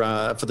it for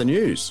the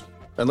news.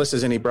 unless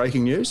there's any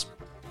breaking news.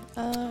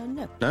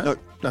 No. No,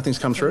 nothing's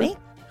come through. Me?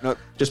 Nope.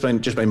 Just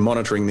been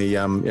monitoring the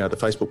the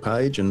Facebook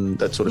page and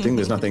that sort of thing.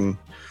 There's nothing.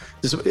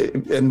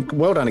 And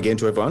well done again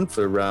to everyone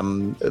for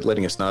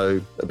letting us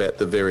know about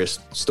the various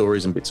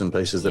stories and bits and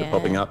pieces that are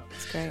popping up.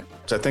 That's great.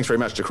 So thanks very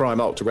much to Cryer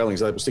Malt, to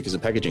Rallings Label Stickers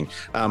and Packaging.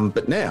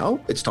 But now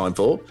it's time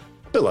for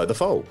Below the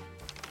Fold.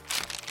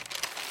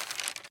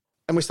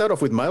 And we start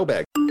off with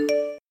mailbag.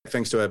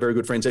 Thanks to our very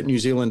good friends at New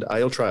Zealand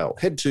Ale Trail.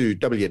 Head to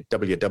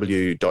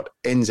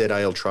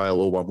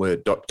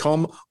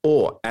www.nzaletrail.com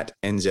or at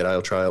NZ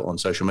Ale Trail on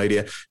social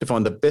media to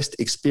find the best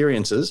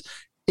experiences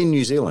in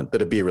New Zealand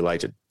that are beer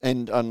related.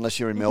 And unless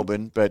you're in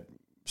Melbourne, but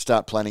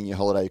start planning your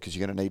holiday because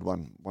you're going to need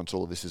one once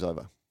all of this is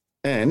over.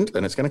 And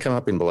it's going to come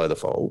up in Below the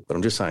Fold, but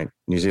I'm just saying,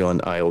 New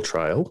Zealand Ale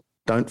Trail,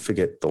 don't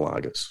forget the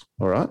lagers,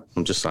 all right?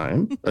 I'm just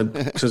saying.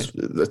 Because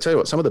I tell you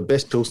what, some of the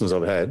best Pilsners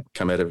I've had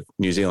come out of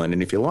New Zealand.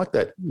 And if you like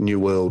that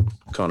New World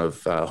kind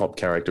of hop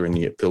character in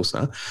your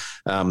Pilsner,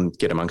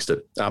 get amongst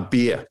it.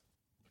 Beer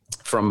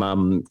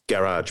from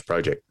Garage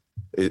Project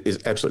is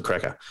absolute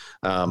cracker,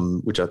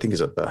 which I think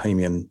is a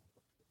Bohemian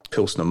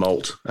Pilsner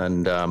malt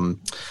and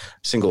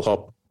single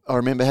hop. I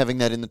remember having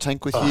that in the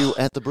tank with you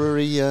at the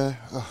brewery.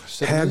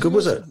 How good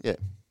was it? Yeah.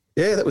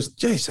 Yeah, that was,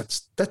 geez,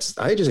 that's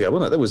ages ago,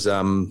 wasn't it? That was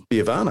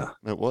Beervana.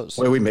 It was.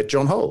 Where we met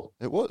John Hole.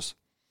 It was.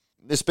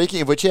 Speaking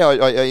of which,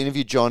 I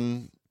interviewed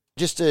John.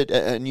 Just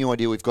a new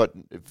idea we've got,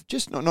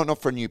 just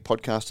not for a new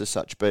podcast as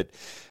such, but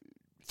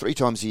 3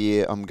 times a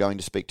year I'm going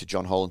to speak to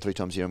John Hole, and 3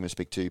 times a year I'm going to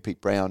speak to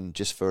Pete Brown,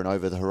 just for an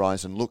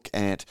over-the-horizon look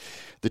at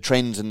the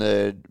trends and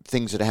the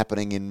things that are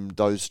happening in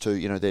those two.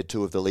 You know, they're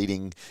 2 of the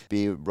leading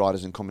beer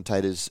writers and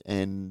commentators,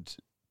 and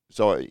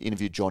so I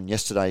interviewed John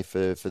yesterday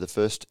for the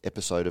first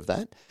episode of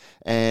that,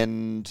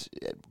 and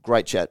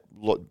great chat.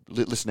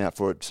 Listen out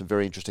for it, some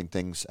very interesting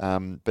things.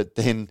 But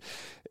then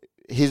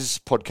his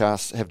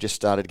podcasts have just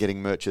started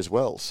getting merch as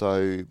well.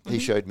 So he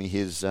showed me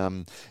his,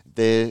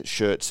 their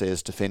shirt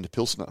says Defend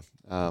Pilsner,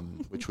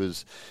 which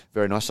was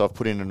very nice. So I've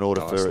put in an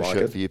order for a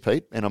shirt for you,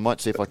 Pete, and I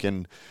might see if I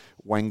can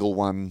wangle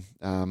one.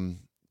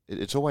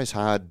 It's always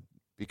hard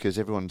because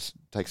everyone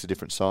takes a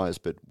different size,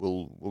 but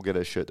we'll get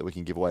a shirt that we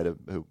can give away to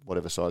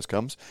whatever size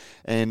comes.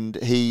 And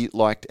he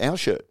liked our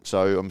shirt,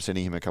 so I'm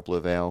sending him a couple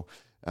of our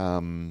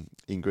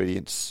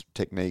ingredients,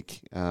 technique,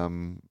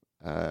 in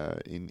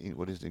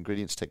what is it,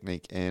 ingredients,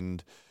 technique,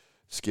 and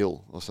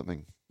skill or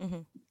something.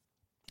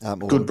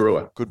 Mm-hmm. Good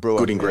brewer. Good brewer.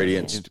 Good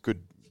ingredients.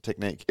 Good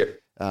technique. Yep.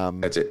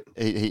 That's it.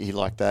 He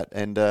liked that.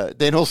 And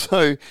then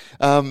also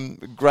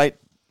great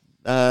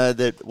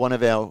that one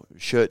of our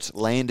shirts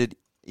landed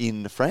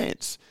in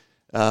France.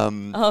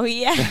 Oh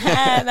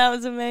yeah, that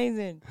was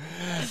amazing.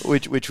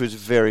 Which was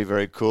very,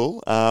 very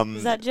cool.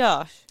 Was that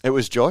Josh? It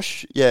was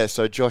Josh. Yeah,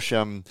 so Josh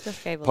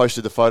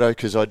posted the photo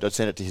because I'd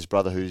sent it to his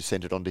brother who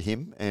sent it on to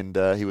him, and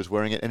he was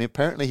wearing it. And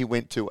apparently he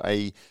went to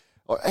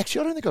actually,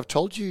 I don't think I've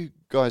told you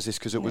guys this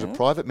because it was a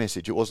private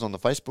message. It wasn't on the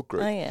Facebook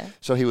group. Oh, yeah.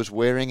 So he was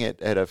wearing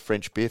it at a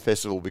French beer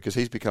festival because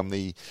he's become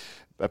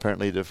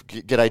apparently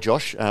g'day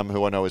Josh,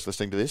 who I know is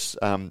listening to this.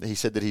 He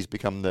said that he's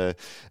become the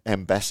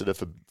ambassador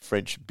for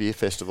French beer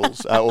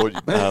festivals, or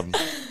just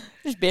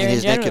beer in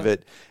his general. neck of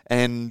it.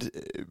 And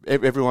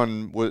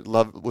everyone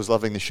was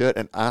loving the shirt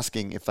and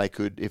asking if they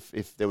could,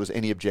 if there was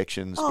any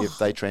objections, if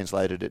they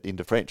translated it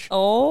into French.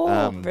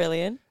 Oh,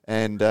 brilliant.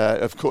 And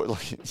of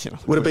course,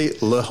 Would it be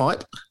Le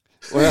Hype?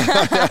 Would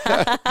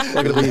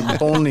it be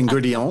Bon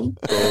Ingredient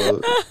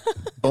or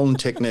Bon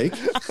Technique?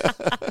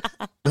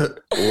 Le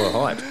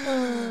Hype.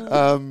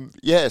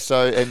 Yeah,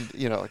 so, and,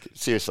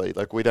 seriously,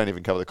 we don't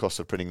even cover the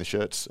cost of printing the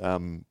shirts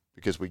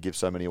because we give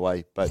so many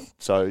away. But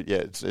so,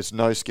 yeah, it's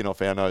no skin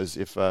off our nose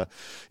if,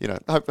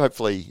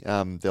 hopefully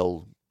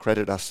they'll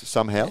credit us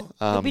somehow.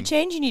 We'll be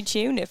changing your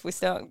tune if we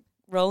start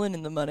rolling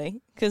in the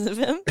money because of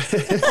him.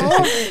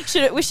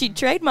 Wish he'd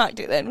trademarked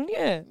it then, wouldn't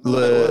you?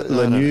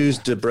 Le News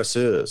de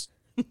Brasseurs.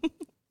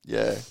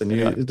 Yeah,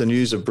 the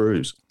news of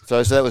brews.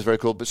 So that was very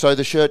cool. But so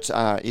the shirts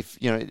are,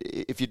 if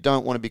you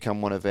don't want to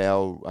become one of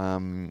our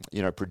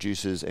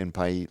producers and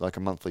pay like a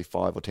monthly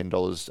 $5 or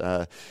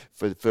 $10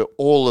 for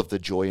all of the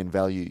joy and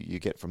value you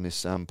get from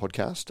this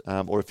podcast,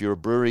 or if you're a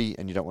brewery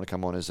and you don't want to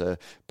come on as a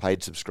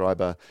paid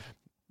subscriber,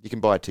 you can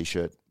buy a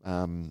T-shirt.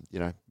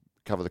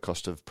 Cover the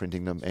cost of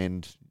printing them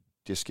and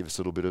just give us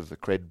a little bit of a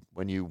cred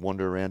when you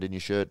wander around in your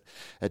shirt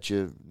at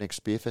your next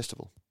beer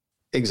festival.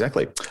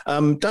 Exactly.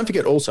 Don't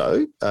forget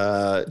also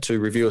to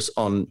review us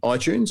on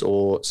iTunes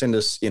or send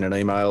us in an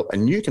email,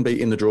 and you can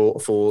be in the draw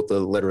for the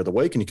letter of the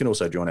week. And you can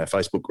also join our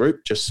Facebook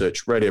group. Just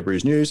search Radio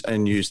Brews News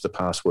and use the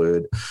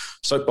password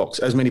Soapbox,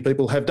 as many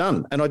people have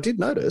done. And I did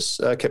notice,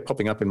 kept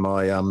popping up in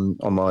my on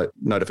my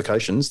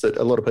notifications, that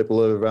a lot of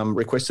people have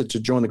requested to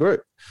join the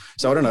group.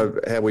 So I don't know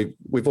how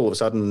we've all of a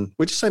sudden,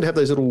 we just seem to have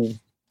these little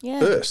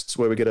bursts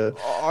where we get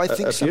I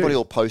think somebody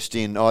will post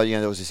in,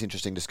 there was this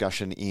interesting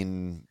discussion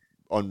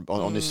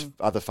on this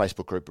other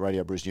Facebook group,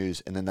 Radio Brews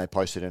News, and then they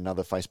posted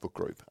another Facebook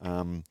group.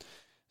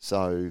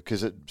 So,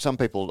 because some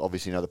people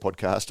obviously know the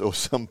podcast, or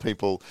some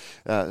people,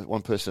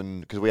 one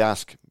person, because we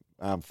ask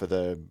for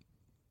the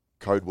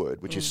code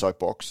word, which is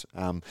Soapbox.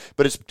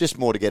 But it's just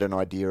more to get an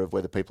idea of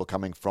whether people are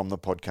coming from the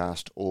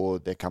podcast or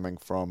they're coming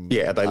from...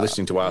 Yeah, are they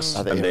listening to us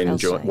and then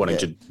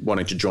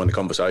wanting to join the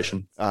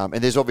conversation? And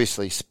there's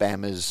obviously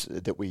spammers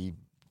that we,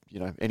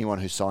 anyone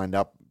who signed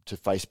up to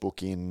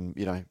Facebook in,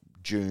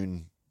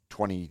 June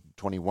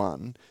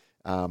 2021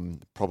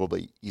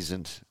 probably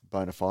isn't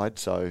bona fide.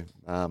 So,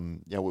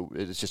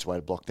 it's just a way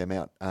to block them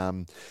out.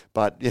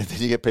 But then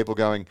you get people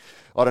going,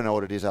 I don't know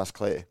what it is, ask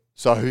Claire.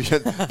 So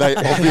they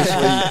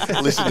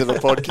obviously listen to the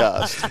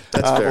podcast.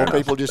 Or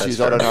people just use,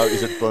 I don't know,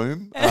 is it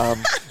Boom?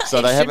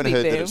 So they haven't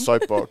heard that it's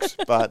Soapbox.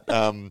 But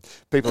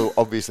people who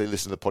obviously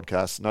listen to the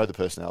podcast know the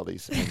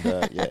personalities.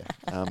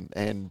 And,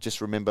 and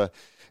just remember,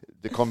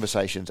 the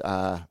conversations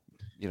are,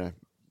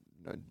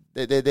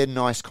 they're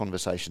nice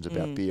conversations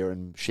about beer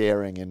and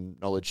sharing and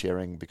knowledge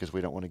sharing, because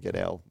we don't want to get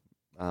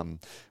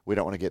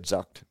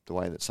zucked the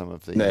way that some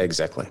of the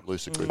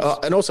looser groups.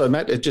 And also,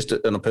 Matt, just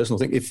on a personal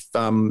thing, if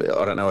I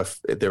don't know if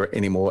there are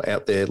any more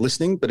out there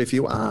listening, but if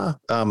you are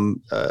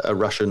a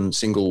Russian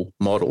single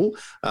model,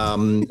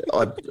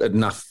 I've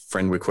enough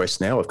friend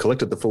requests now. I've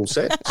collected the full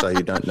set, so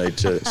you don't need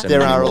to send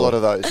There are a lot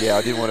of those. Yeah,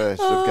 I didn't want to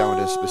sort of go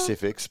into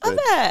specifics, but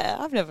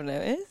I've never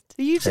noticed.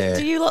 Do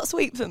you lot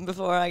sweep them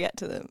before I get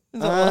to them?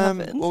 Is that what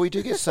happens? Well, we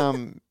do get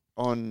some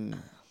on.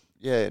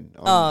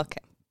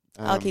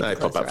 Okay. They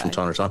pop up from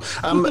time to time.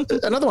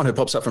 Another one who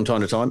pops up from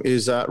time to time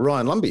is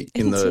Ryan Lumby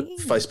in the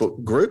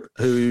Facebook group,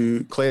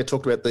 who Claire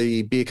talked about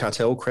the Beer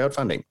Cartel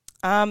crowdfunding.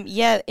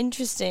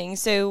 Interesting.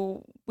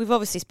 So we've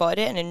obviously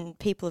spotted it, and then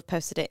people have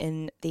posted it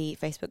in the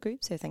Facebook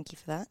group, so thank you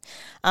for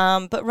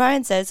that. But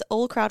Ryan says,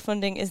 all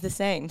crowdfunding is the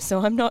same,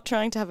 so I'm not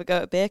trying to have a go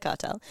at Beer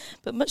Cartel.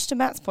 But much to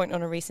Matt's point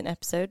on a recent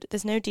episode,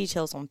 there's no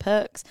details on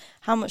perks,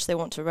 how much they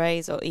want to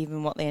raise, or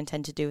even what they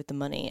intend to do with the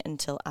money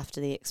until after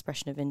the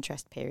expression of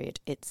interest period,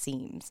 it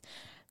seems.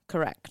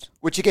 Correct.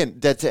 Which again,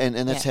 that's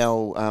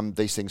how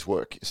these things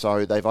work.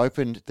 So they've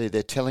opened,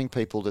 they're telling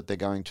people that they're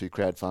going to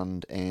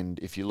crowdfund, and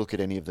if you look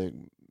at any of the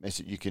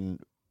message, you can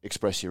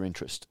express your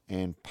interest.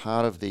 And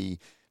part of the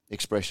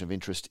expression of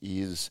interest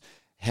is,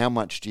 how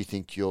much do you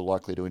think you're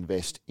likely to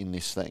invest in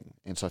this thing?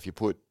 And so if you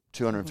put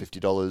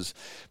 $250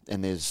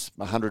 and there's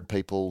 100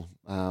 people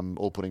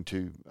all putting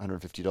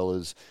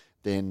 $250,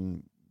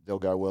 then they'll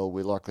go, well,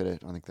 we're likely to,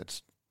 I think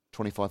that's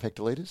 25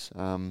 hectolitres.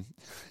 I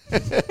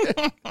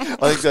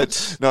think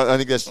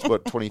that's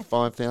what,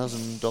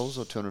 $25,000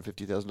 or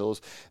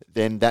 $250,000.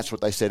 Then that's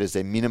what they said is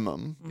their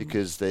minimum,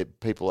 because their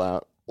people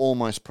are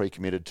almost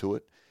pre-committed to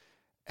it,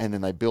 and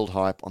then they build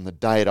hype on the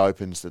day it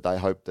opens, that they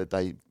hope that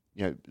they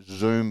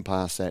zoom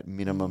past that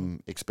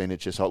minimum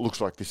expenditure. So it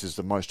looks like this is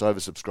the most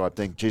oversubscribed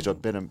thing. Geez,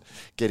 I'd better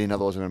get in,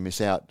 otherwise I'm going to miss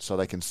out, so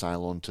they can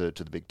sail on to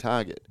the big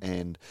target.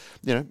 And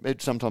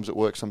sometimes it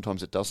works,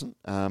 sometimes it doesn't.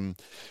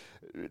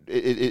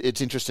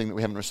 It's interesting that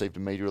we haven't received a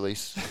media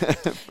release.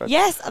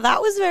 Yes,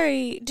 that was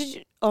very. Did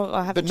you? Oh,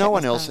 I haven't. But no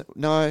one else.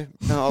 No.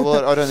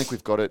 Well, I don't think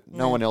we've got it.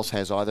 No one else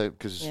has either,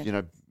 because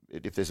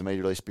if there's a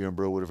media release, Beer and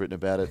Brew would have written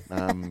about it.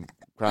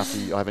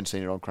 Crafty, I haven't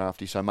seen it on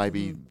Crafty, so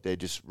maybe they're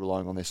just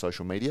relying on their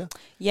social media.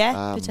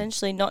 Yeah,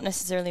 potentially, not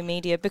necessarily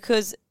media,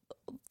 because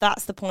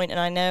that's the point. And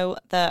I know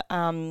that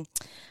I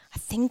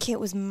think it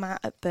was Matt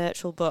at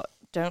Birchall, but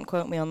don't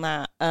quote me on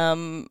that.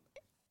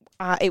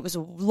 It was a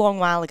long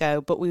while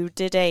ago, but we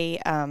did a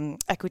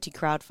equity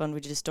crowdfund.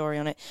 We did a story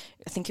on it.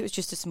 I think it was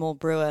just a small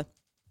brewer,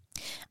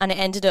 and it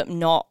ended up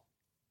not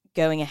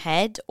going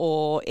ahead,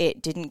 or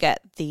it didn't get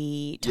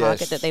the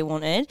target that they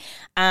wanted,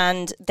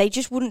 and they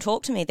just wouldn't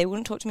talk to me. They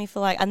wouldn't talk to me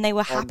for and they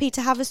were happy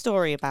to have a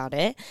story about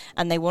it,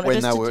 and they wanted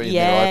us to. When they were in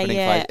their opening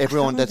phase,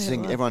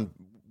 everyone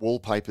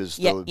wallpapers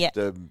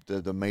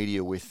the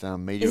media with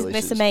media Isn't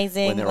releases this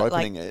amazing? when they're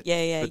opening it.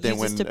 But then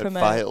when it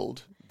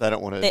failed, they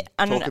don't want to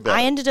talk about it.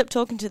 I ended up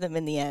talking to them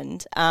in the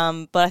end,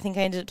 but I think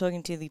I ended up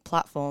talking to the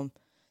platform.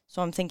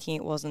 So I'm thinking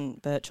it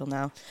wasn't Birchall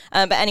now.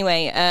 But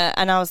anyway,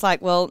 and I was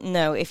like, well,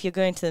 no, if you're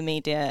going to the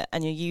media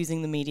and you're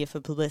using the media for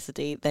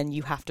publicity, then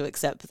you have to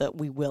accept that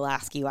we will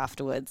ask you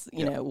afterwards,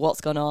 you know, what's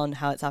gone on,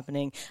 how it's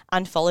happening,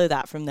 and follow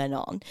that from then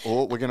on.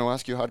 Or we're going to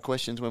ask you hard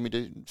questions when we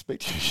do speak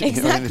to you.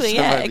 Exactly,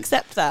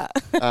 accept that.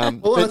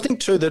 Well, I think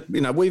too that,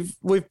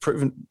 we've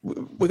proven,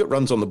 we've got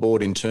runs on the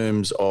board in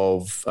terms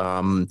of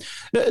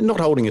not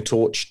holding a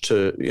torch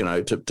to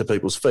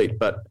people's feet,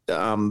 but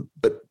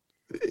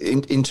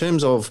in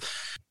terms of,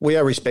 we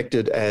are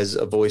respected as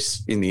a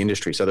voice in the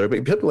industry. So there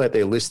will be people out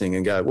there listening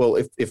and go, well,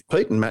 if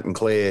Pete and Matt and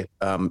Claire,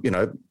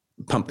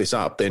 pump this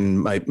up,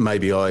 then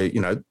maybe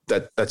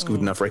that's good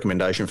enough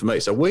recommendation for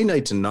me. So we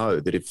need to know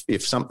that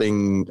if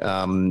something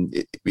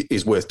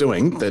is worth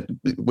doing, that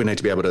we need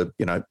to be able to,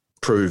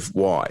 prove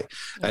why.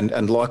 And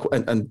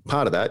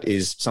part of that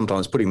is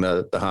sometimes putting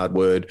the hard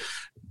word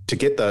to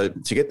get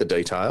the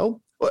detail.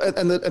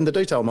 And the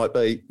detail might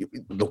be,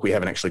 look, we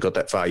haven't actually got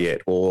that far yet,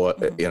 or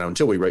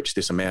until we reach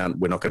this amount,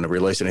 we're not going to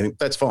release anything.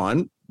 That's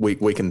fine.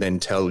 We can then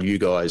tell you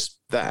guys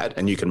that,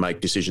 and you can make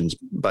decisions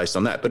based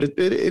on that. But it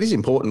is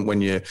important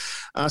when you're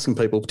asking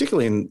people,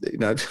 particularly in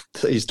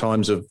these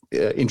times of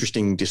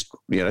interesting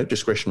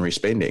discretionary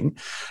spending.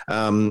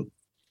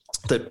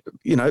 that,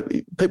 you know,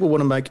 people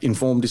want to make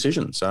informed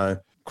decisions. So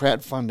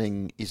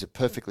crowdfunding is a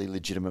perfectly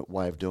legitimate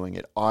way of doing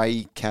it.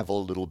 I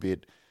cavil a little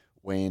bit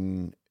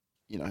when,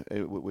 you know,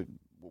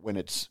 when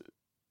it's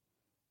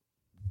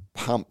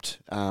pumped,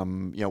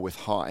 with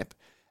hype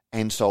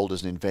and sold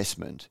as an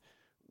investment,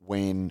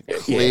 when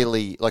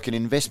clearly, like, an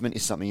investment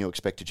is something you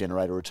expect to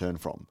generate a return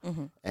from.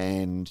 Mm-hmm.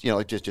 And,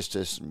 like just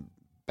as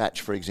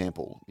Batch, for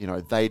example,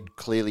 they'd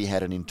clearly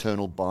had an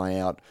internal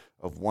buyout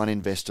of one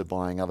investor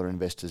buying other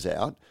investors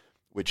out,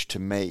 which to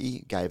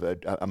me gave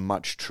a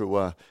much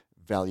truer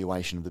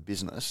valuation of the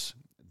business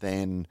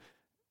than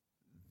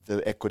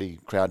the equity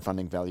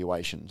crowdfunding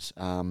valuations.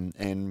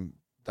 And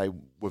they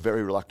were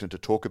very reluctant to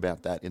talk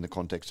about that in the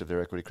context of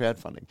their equity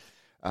crowdfunding.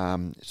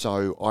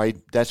 So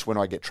that's when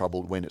I get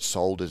troubled, when it's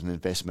sold as an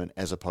investment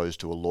as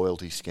opposed to a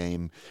loyalty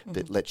scheme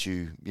that lets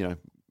you,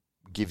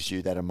 gives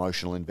you that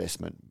emotional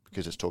investment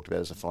because it's talked about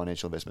as a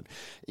financial investment.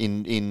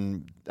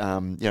 In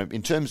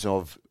terms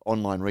of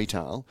online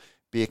retail,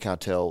 Beer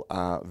Cartel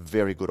are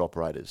very good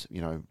operators.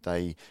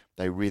 They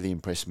really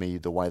impress me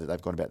the way that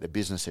they've gone about their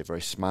business. They're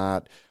very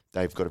smart.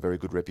 They've got a very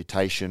good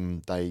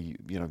reputation. They,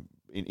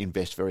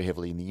 invest very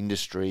heavily in the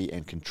industry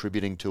and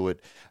contributing to it.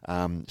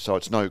 So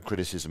it's no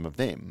criticism of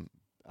them.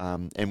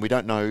 And we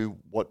don't know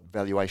what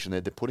valuation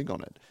they're putting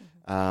on it.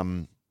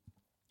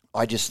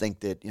 I just think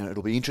that,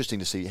 it'll be interesting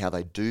to see how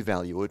they do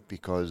value it,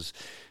 because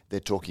they're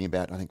talking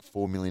about, I think,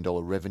 $4 million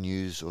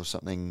revenues or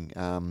something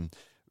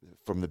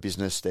from the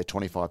business, their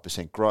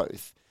 25%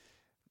 growth.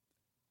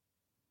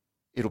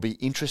 It'll be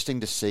interesting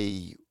to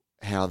see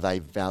how they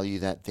value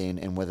that then,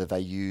 and whether they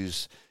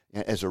use,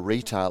 as a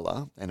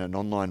retailer and an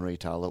online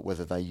retailer,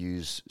 whether they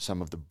use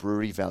some of the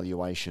brewery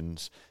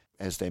valuations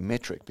as their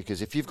metric.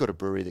 Because if you've got a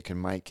brewery that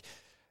can make,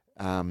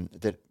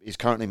 that is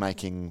currently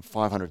making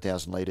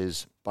 500,000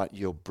 litres, but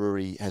your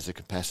brewery has a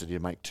capacity to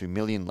make 2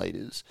 million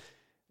litres,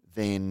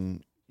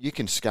 then you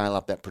can scale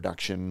up that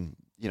production,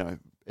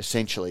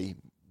 essentially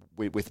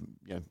with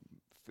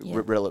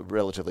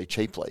relatively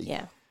cheaply.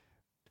 Yeah.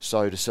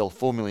 So to sell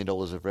 $4 million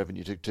of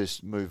revenue, to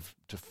move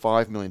to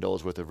 $5 million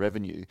worth of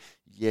revenue,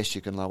 yes,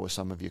 you can lower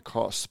some of your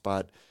costs,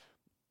 but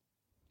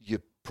your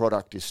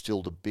product is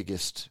still the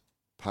biggest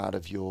part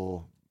of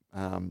your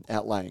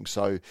outlaying.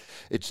 So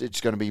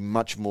it's going to be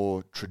much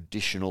more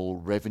traditional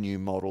revenue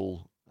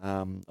model,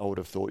 I would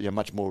have thought,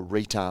 much more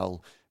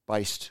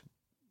retail-based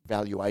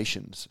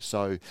valuations.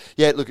 So,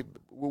 look,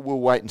 we'll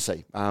wait and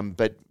see.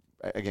 But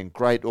again,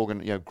 great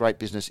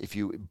business. If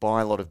you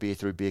buy a lot of beer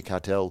through Beer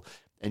Cartel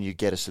and you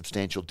get a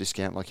substantial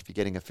discount, like if you're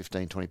getting a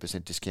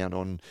 15-20% discount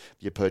on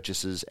your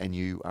purchases, and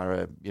you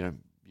are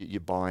you're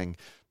buying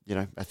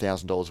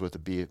 $1,000 worth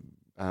of beer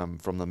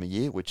from them a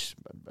year, which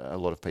a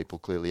lot of people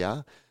clearly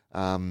are,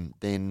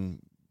 then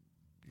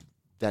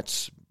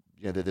that's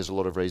there's a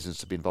lot of reasons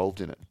to be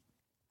involved in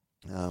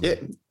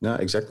it.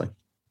 Exactly.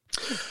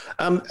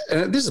 And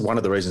this is one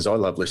of the reasons I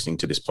love listening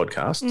to this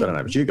podcast. I don't know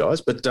about you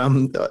guys, but I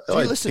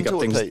listen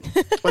to it,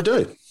 Pete? I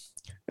do.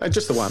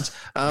 Just the once.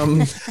 I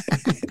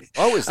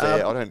was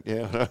there. I don't.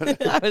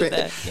 I was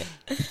there.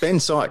 Yeah. Ben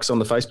Sykes on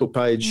the Facebook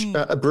page,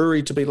 a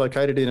brewery to be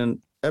located in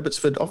an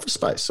Abbotsford office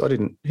space. I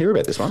didn't hear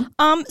about this one.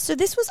 So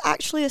this was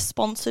actually a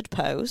sponsored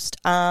post.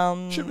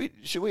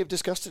 Should we have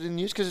discussed it in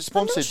news, because it's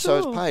sponsored, so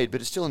it's paid,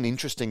 but it's still an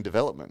interesting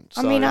development.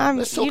 So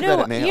let's talk about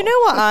it now. You know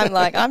what I'm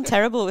like? I'm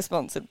terrible with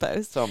sponsored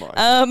posts. So am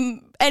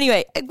I.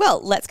 Anyway,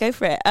 well, let's go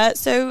for it.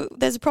 So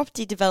there's a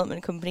property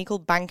development company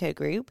called Banco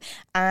Group,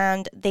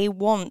 and they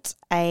want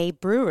a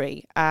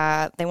brewery.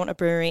 They want a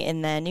brewery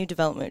in their new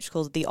development, which is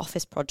called the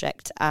Office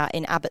Project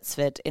in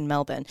Abbotsford in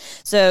Melbourne.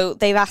 So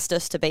they've asked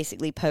us to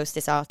basically post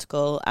this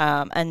article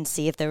and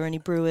see if there are any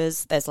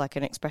brewers. There's like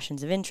an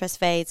expressions of interest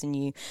phase, and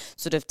you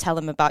sort of tell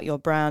them about your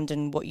brand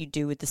and what you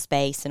do with the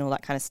space and all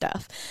that kind of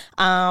stuff.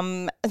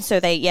 And so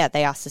they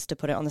asked us to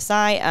put it on the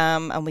site,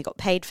 and we got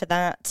paid for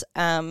that.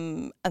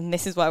 And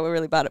this is why we're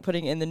really bad at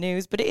putting it in the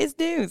news, but it is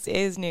news. It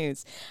is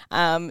news.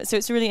 So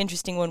it's a really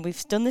interesting one.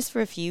 We've done this for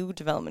a few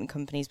development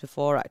companies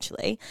before,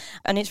 actually,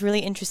 and it's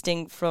really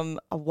interesting from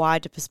a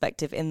wider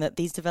perspective in that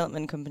these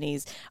development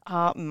companies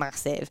are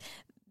massive.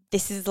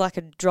 This is like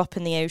a drop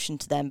in the ocean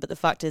to them, but the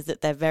fact is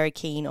that they're very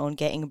keen on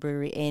getting a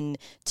brewery in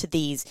to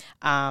these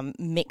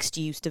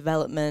mixed-use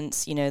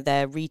developments,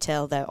 their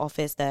retail, their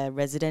office, their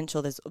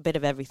residential, there's a bit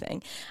of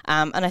everything.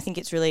 And I think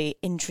it's really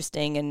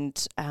interesting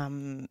and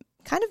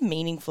kind of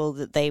meaningful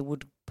that they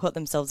would put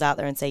themselves out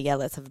there and say,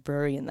 let's have a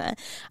brewery in there,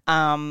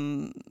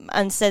 and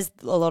says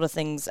a lot of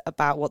things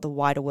about what the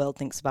wider world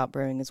thinks about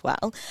brewing as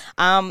well.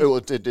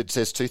 It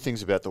says two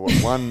things about the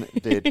one,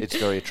 that it's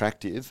very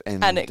attractive,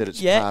 and that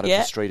it's part of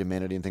the street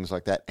amenity and things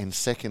like that. And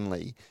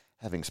secondly,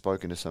 having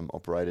spoken to some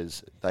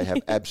operators, they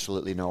have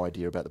absolutely no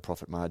idea about the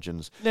profit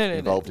margins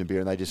involved in beer,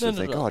 and they just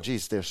think, oh,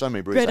 geez, there are so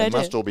many breweries, they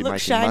must all be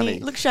making money.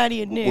 Look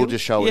shiny and new. We'll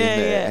just show it in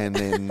there, and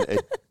then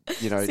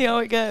see how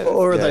it goes.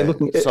 Or are they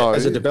looking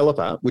as a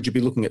developer? Would you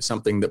be looking at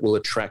something that will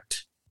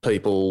attract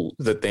people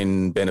that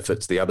then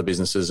benefits the other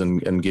businesses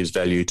and gives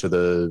value to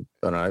the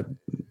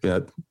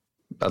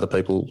other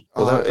people,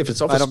 if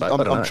it's office space,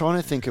 I'm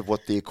trying to think of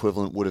what the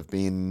equivalent would have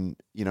been,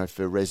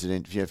 for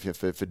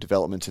for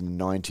developments in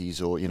the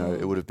 90s, or,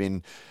 it would have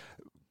been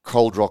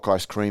Cold Rock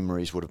Ice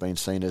Creameries would have been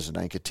seen as an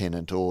anchor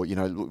tenant, or,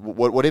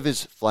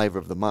 whatever's flavour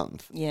of the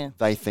month. Yeah.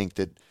 They think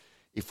that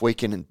if we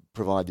can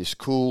provide this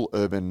cool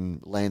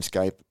urban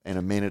landscape and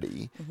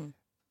amenity,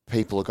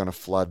 people are going to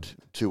flood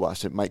to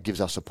us. It gives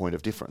us a point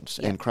of difference.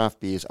 Yeah. And craft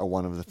beers are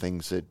one of the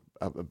things that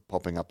are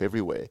popping up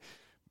everywhere.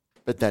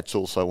 But that's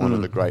also one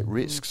of the great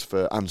risks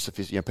for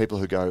unsophisticated people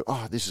who go,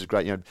 oh, this is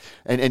great.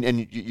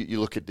 And you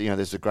look at,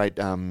 there's a great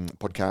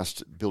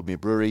podcast, Build Me a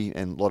Brewery,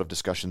 and a lot of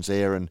discussions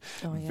there, and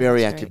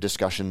very active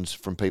discussions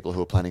from people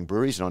who are planning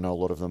breweries. And I know a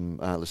lot of them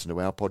listen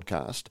to our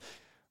podcast.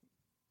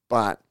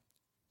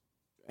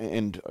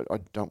 And I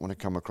don't want to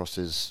come across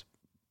as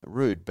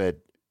rude, but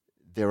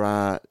there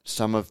are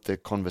some of the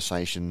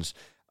conversations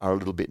are a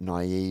little bit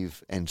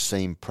naive and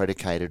seem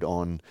predicated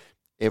on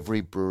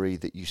every brewery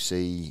that you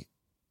see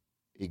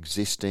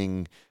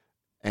existing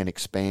and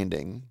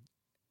expanding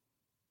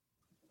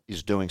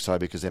is doing so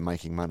because they're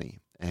making money.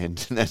 And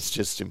that's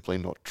just simply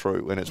not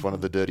true. And it's one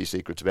of the dirty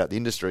secrets about the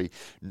industry.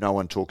 No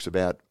one talks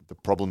about the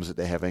problems that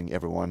they're having.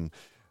 Everyone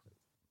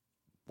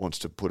wants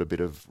to put a bit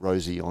of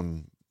rosy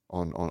on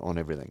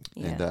everything.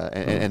 Yeah.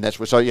 And that's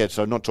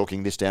so not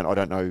talking this down. I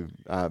don't know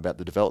about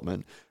the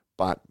development,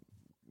 but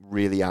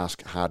really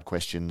ask hard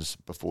questions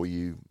before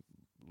you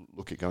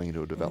look at going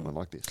into a development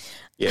like this.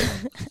 Yeah.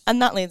 And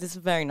that leads us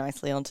very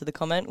nicely onto the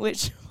comment,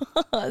 which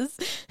was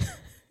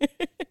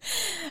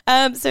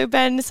so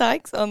Ben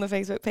Sykes on the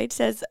Facebook page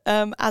says,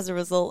 as a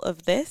result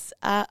of this,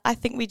 I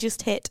think we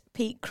just hit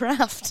peak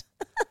craft.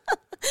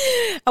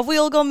 Have we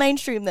all gone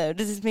mainstream though?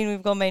 Does this mean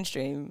we've gone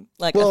mainstream,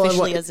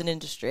 officially as an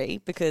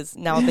industry? Because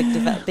now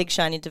a big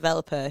shiny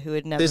developer who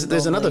had never.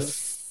 There's another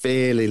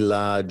fairly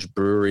large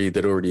brewery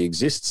that already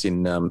exists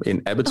in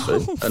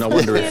Abbotsford, and I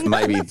wonder if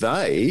maybe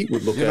they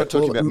would look at. You're not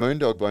talking about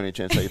Moondog by any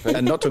chance, are you, Pete?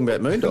 And not talking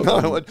about Moondog.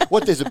 No,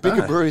 what? There's a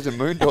bigger brewery than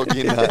Moondog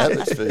in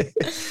Abbotsford.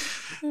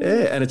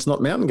 Yeah, and it's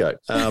not Mountain Goat,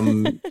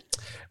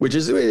 which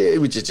is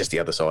just the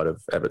other side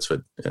of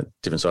Abbotsford,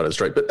 different side of the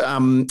street. But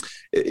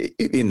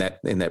in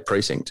that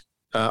precinct.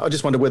 I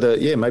just wonder whether,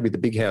 maybe the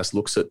big house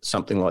looks at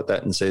something like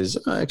that and says,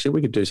 actually,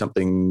 we could do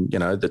something,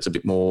 that's a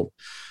bit more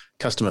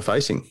customer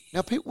facing.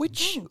 Now, Pete,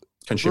 which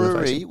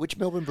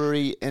Melbourne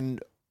brewery,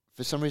 and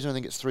for some reason I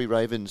think it's Three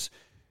Ravens,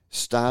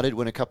 started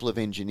when a couple of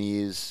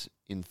engineers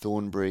in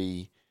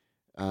Thornbury.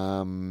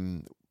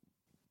 Because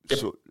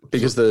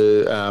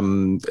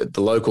the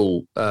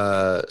local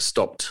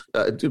stopped,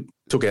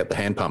 took out the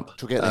hand pump.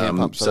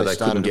 So they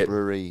started a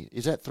brewery.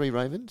 Is that Three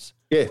Ravens?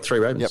 Yeah, Three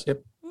Ravens.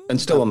 Yep. And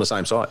still on the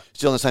same site.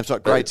 Still on the same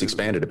site. Great. It's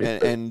expanded a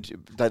bit. And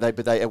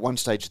they at one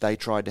stage they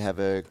tried to have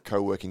a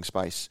co-working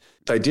space.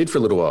 They did for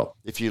a little while.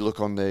 If you look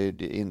on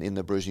in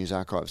the Brews News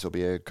archives, there'll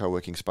be a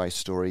co-working space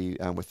story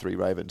with Three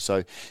Ravens.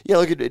 So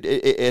look,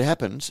 it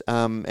happens,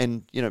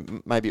 and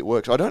maybe it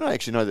works. I don't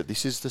actually know that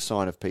this is the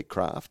sign of peak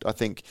craft. I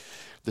think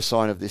the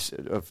sign of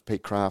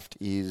peak craft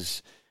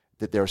is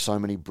that there are so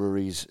many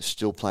breweries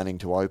still planning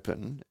to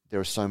open.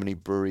 There are so many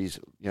breweries,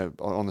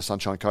 on the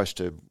Sunshine Coast,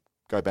 to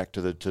go back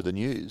to the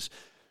news.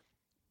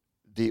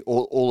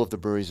 All of the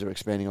breweries that are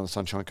expanding on the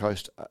Sunshine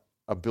Coast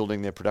are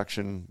building their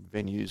production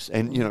venues,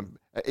 and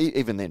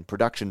even then,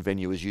 production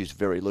venue is used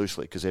very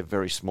loosely because they're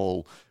very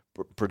small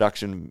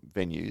production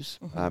venues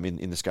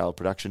in the scale of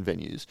production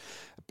venues.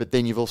 But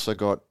then you've also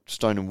got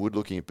Stone and Wood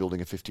looking at building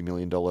a $50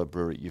 million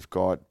brewery. You've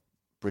got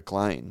Brick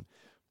Lane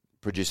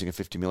producing a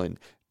 $50 million.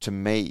 To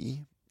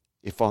me,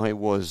 if I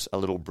was a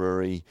little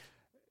brewery,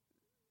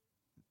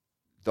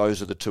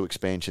 those are the two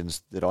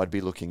expansions that I'd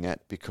be looking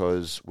at,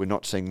 because we're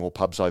not seeing more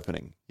pubs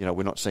opening.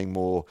 We're not seeing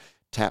more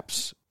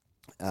taps.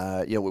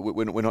 We're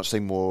not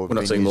seeing more. We're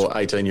not seeing more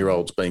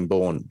 18-year-olds being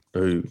born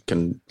who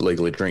can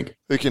legally drink.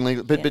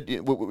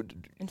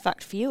 In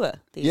fact, fewer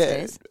these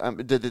days.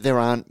 There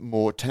aren't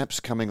more taps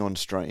coming on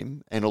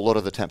stream, and a lot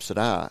of the taps that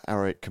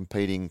are at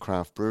competing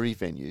craft brewery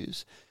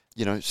venues.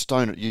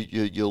 Stone.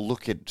 You'll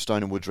look at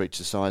Stone and Wood's reach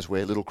the size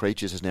where Little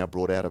Creatures has now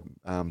brought out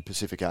a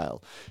Pacific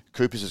Ale.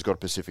 Cooper's has got a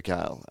Pacific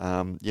Ale.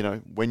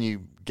 When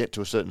you get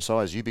to a certain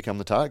size, you become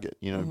the target.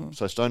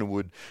 So Stone and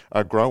Wood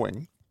are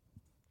growing.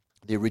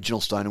 The original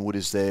Stone and Wood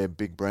is their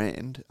big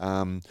brand,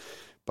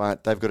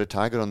 but they've got a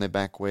target on their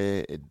back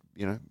where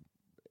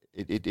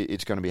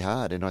it's going to be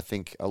hard. And I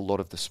think a lot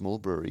of the small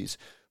breweries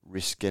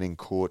risk getting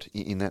caught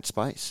in that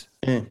space.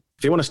 Yeah.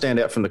 If you want to stand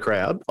out from the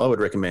crowd, I would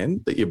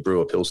recommend that you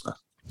brew a Pilsner.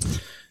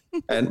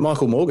 And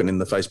Michael Morgan in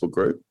the Facebook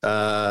group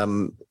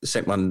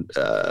sent one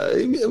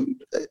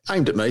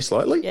aimed at me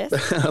slightly. Yes.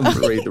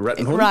 Read the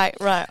Rattenhood. Right.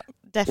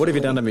 Definitely. What have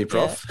you done to me,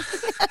 Prof?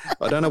 Yeah.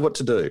 I don't know what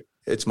to do.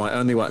 It's my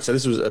only one. So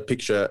this was a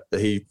picture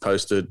that he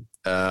posted,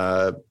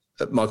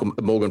 Michael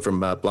Morgan from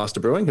Blaster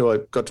Brewing, who I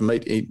got to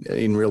meet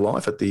in real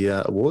life at the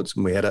awards,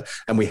 and we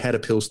had a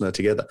Pilsner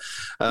together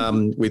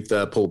with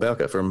Paul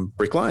Bowker from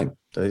Brick Lane.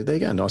 So there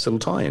you go, nice little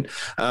tie-in.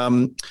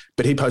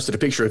 But he posted a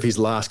picture of his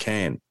last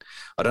can.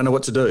 I don't know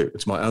what to do.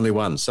 It's my only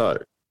one. So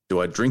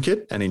do I drink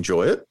it and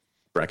enjoy it,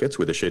 brackets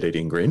with a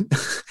shit-eating grin,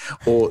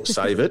 or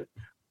save it,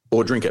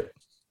 or drink it.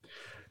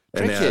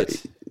 Drink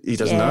it. He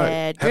doesn't know.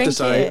 Have to drink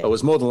say, it. I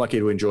was more than lucky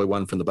to enjoy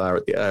one from the bar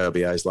at the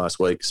ARBAs last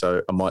week,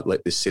 so I might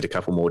let this sit a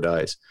couple more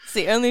days.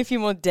 See, only a few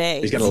more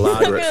days. He's going to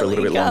lager it for a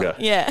little bit longer.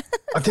 Yeah.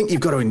 I think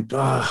you've got to.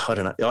 I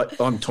don't know.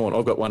 I'm torn.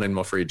 I've got one in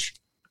my fridge.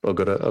 I've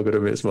got to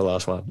admit it's my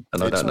last one,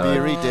 and It's I don't know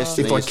beery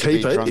destiny if I is to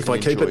keep be it. drunk If I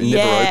and keep it, and enjoy.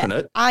 never open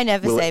it. I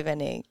never will save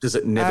any. Does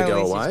it never I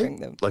go always just away? drink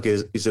them. Like,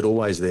 is it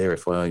always there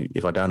if I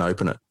don't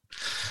open it?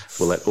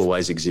 Will that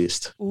always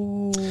exist?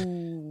 Ooh.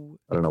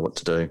 I don't know what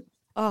to do.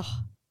 Oh,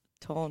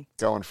 torn.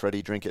 Go on,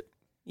 Freddie, drink it.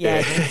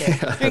 Yeah, drink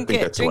it. I Drink think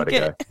it. that's the way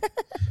Drink to it. go.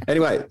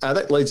 Anyway,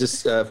 that leads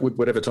us, with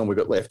whatever time we've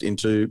got left,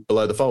 into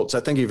Below the Fold.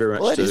 So thank you very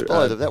much. Well, that is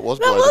below that was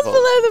That below was the fold.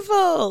 below the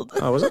fold.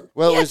 Oh, was it?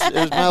 Well, it was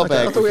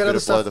mailbag. I thought we had with a other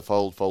bit of below stuff. the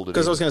fold folded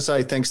Because in. I was going to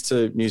say thanks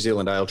to New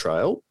Zealand Ale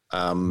Trail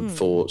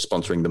for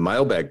sponsoring the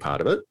mailbag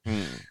part of it.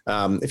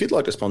 If you'd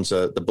like to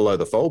sponsor the Below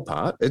the Fold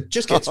part, it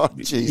just gets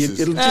Jesus.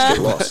 it'll just get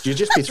lost. You'll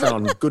just be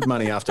throwing good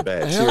money after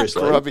bad. How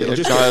Seriously, grubby. it'll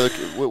just Okay,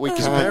 get, look, we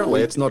because can't.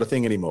 apparently it's not a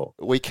thing anymore.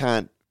 We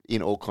can't,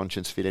 in all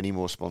conscience, fit any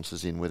more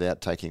sponsors in without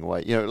taking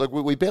away. You know, like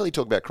we barely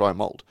talk about Cryer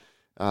Malt,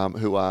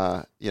 who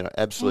are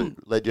absolute.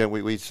 You know,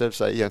 we sort of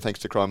say thanks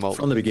to Cryer Malt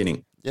From the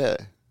beginning. Yeah.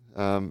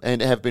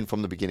 And have been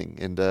from the beginning.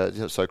 And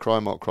so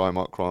Cryer Malt.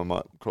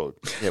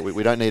 Yeah,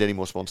 we don't need any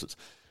more sponsors.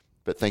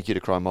 But thank you to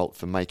Cryer Malt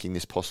for making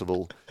this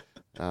possible,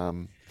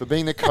 for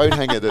being the coat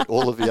hanger that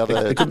all of the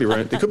other... There could be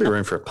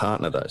room for a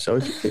partner, though. So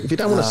if you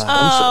don't want to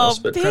sponsor us,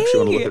 but perhaps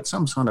you want to look at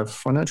some kind of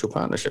financial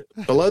partnership.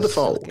 Below the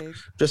Fold. good.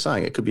 Just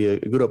saying, it could be a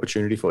good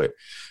opportunity for you.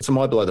 For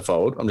my Below the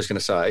Fold, I'm just going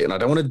to say, and I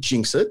don't want to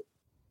jinx it,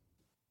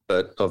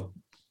 but I've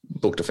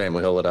booked a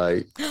family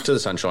holiday to the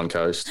Sunshine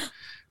Coast,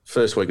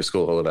 first week of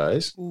school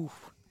holidays. Oof.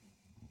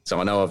 So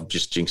I know I've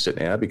just jinxed it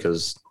now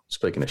because,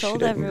 speaking of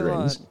Told shit-eating everyone.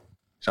 greens,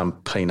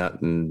 some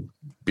peanut and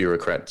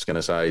bureaucrat's going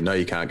to say, no,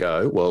 you can't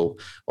go. Well,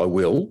 I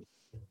will,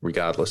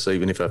 regardless,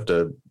 even if I have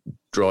to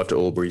drive to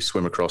Albury,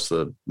 swim across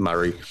the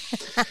Murray,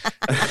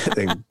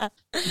 then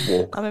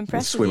walk, I'm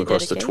impressed with swim your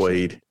across the dedication.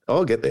 Tweed.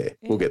 I'll get there.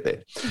 We'll get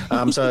there.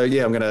 So,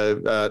 yeah, I'm going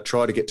to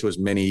try to get to as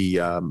many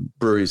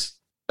breweries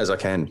as I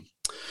can,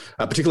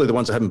 particularly the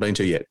ones I haven't been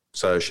to yet.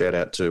 So shout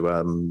out to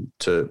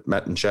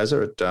Matt and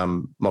Shazza at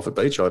Moffat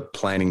Beach. I'm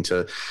planning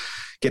to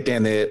get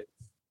down there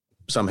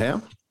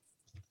somehow.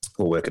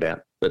 We'll work it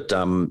out. But,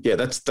 yeah,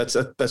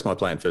 that's my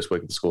plan, first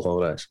week of the school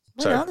holidays.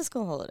 When are the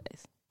school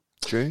holidays?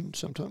 June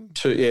sometime.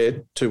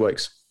 2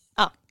 weeks.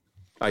 Oh.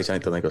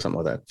 18th, I think, or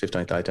something like that.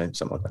 15th, 18th,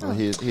 something like that. Well,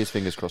 here's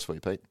fingers crossed for you,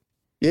 Pete.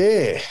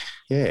 Yeah.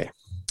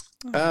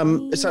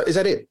 Oh, So is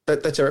that it?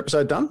 That's our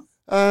episode done?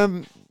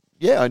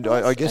 Yeah,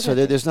 I guess so.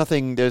 There's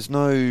nothing. There's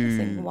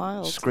Nothing no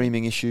wild.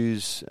 screaming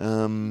issues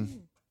that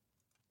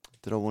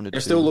I wanted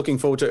You're to. still looking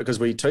forward to it because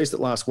we teased it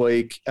last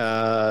week.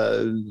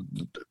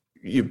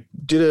 You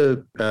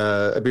did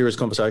a beerers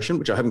conversation,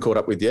 which I haven't caught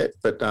up with yet,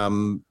 but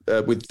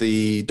with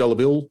the dollar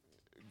bill.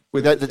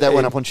 With That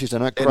went up on Tuesday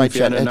night. Great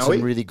chat. Fiona Had some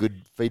Noe. really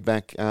good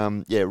feedback.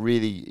 Yeah,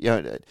 really.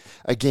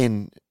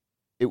 Again,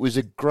 it was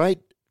a great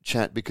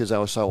chat because they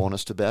were so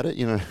honest about it.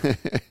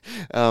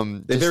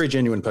 They're very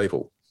genuine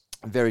people.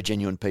 very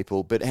genuine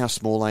people, but how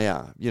small they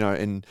are.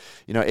 And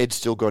Ed's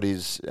still got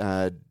his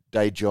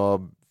day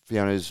job.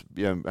 Fiona's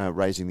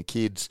raising the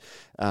kids,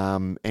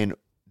 and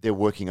they're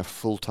working a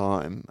full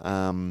time,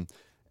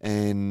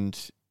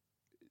 and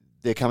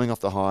they're coming off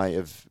the high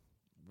of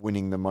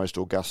winning the most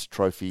august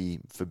trophy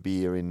for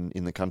beer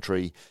in the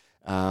country.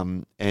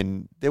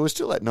 And there was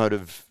still that note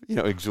of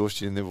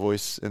exhaustion in their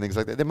voice and things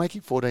like that. They're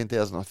making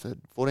 14,000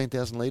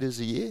 litres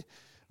a year.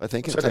 I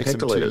think it So takes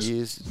them 2 hectolitres.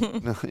 years.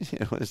 No,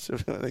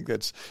 I think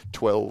that's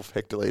 12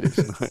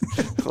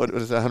 hectolitres. What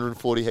was it,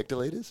 140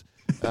 hectolitres?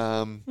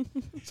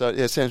 So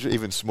it sounds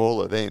even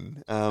smaller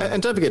then.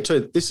 And don't forget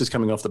too, this is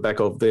coming off the back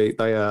of they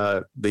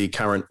are the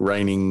current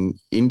reigning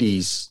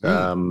Indies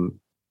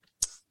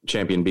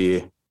champion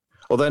beer.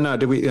 Although no,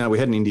 we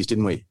had an Indies,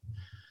 didn't we?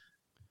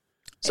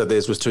 So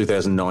theirs was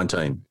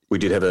 2019. We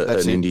did have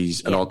That's an it.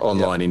 Indies, an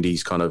online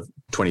Indies kind of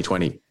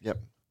 2020. Yep.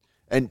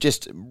 And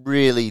just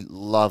really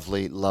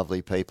lovely,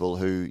 lovely people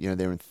who,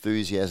 their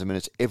enthusiasm, and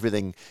it's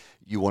everything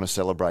you want to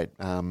celebrate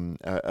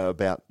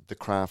about the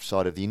craft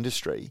side of the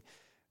industry.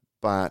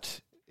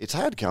 But it's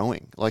hard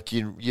going. Like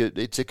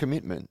it's a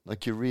commitment.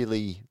 Like you're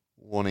really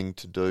wanting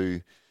to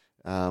do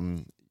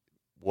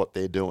what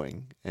they're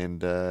doing.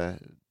 And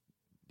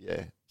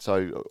yeah,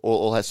 so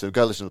all has to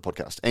go listen to the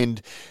podcast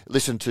and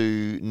listen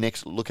to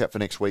look out for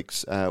next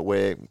week's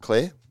where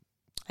Claire.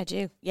 I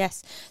do,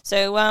 yes.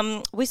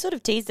 So we sort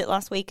of teased it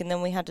last week, and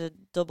then we had to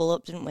double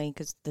up, didn't we?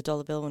 Because the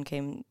dollar bill one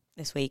came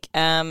this week.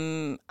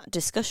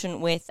 Discussion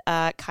with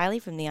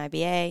Kylie from the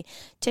IBA,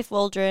 Tiff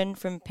Waldron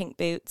from Pink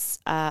Boots,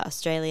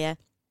 Australia,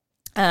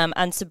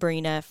 and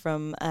Sabrina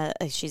from,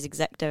 she's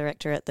exec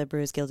director at the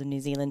Brewers Guild of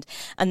New Zealand.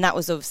 And that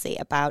was obviously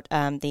about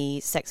the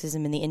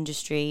sexism in the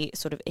industry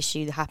sort of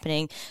issue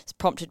happening. It's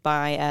prompted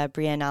by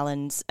Brienne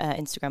Allen's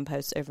Instagram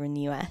post over in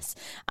the US.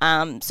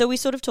 So we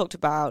sort of talked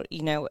about,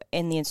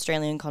 in the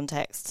Australian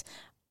context,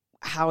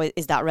 how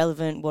is that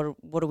relevant?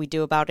 What do we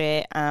do about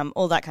it?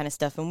 All that kind of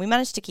stuff. And we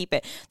managed to keep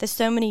it. There's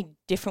so many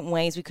different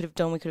ways we could have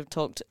done. We could have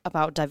talked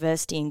about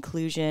diversity,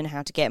 inclusion,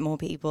 how to get more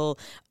people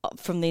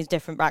from these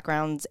different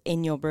backgrounds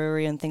in your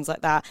brewery and things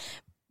like that.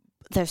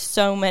 There's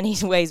so many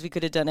ways we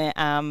could have done it.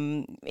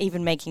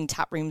 Even making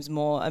tap rooms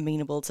more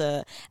amenable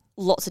to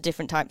lots of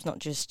different types, not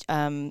just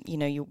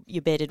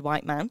your bearded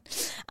white man.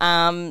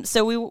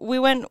 So we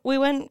went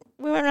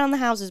around the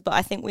houses, but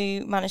I think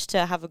we managed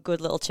to have a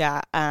good little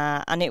chat,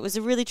 and it was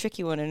a really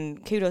tricky one.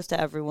 And kudos to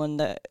everyone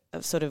that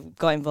sort of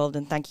got involved,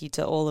 and thank you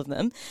to all of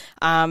them,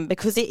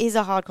 because it is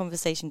a hard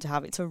conversation to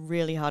have. It's a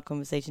really hard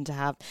conversation to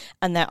have,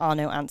 and there are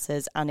no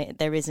answers, and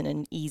there isn't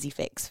an easy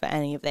fix for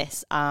any of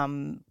this.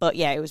 But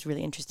yeah, it was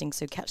really interesting.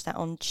 So catch that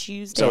on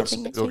Tuesday. So I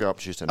think It'll go up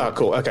Tuesday. Oh,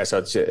 cool. Okay, so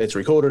it's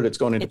recorded. It's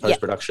gone into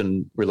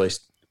post-production, released.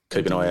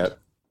 Keep an eye out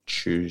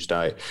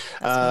Tuesday.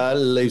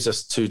 Leaves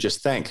us to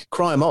just thank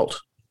Cryer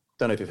Malt.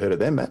 Don't know if you've heard of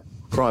them, Matt.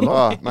 Cryer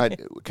Malt. Oh,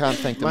 mate, can't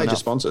thank them Major enough.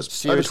 sponsors.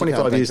 Seriously, over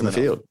 25 years in the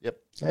field. Yep.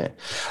 Yeah.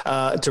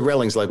 To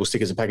Rellings Label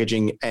Stickers and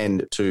Packaging,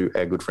 and to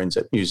our good friends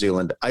at New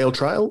Zealand Ale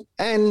Trail.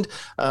 And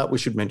we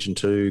should mention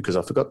too, because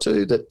I forgot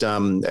to, that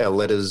our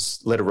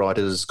letter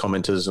writers,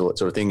 commenters, all that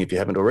sort of thing, if you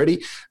haven't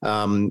already,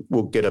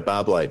 will get a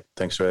bar blade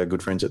thanks to our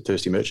good friends at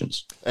Thirsty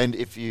Merchants. And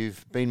if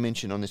you've been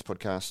mentioned on this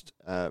podcast,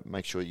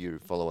 make sure you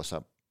follow us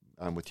up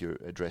with your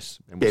address.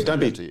 And we'll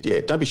don't be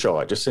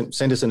shy. Just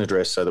send us an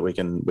address so that we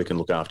can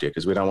look after you,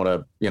 because we don't want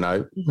to, I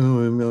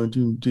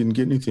didn't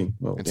get anything.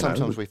 Well, and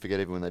sometimes we forget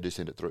even when they do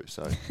send it through.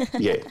 So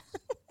yeah,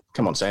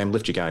 come on, Sam,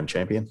 lift your game,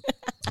 champion.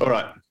 All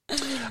right.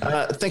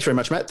 Thanks very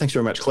much, Matt. Thanks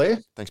very much, Claire.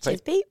 Thanks, Cheers,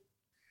 Pete. Pete.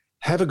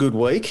 Have a good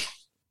week.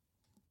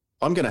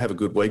 I'm going to have a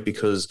good week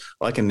because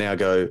I can now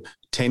go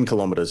 10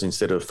 kilometres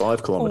instead of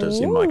 5 kilometres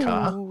in my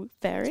car.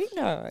 Very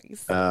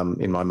nice.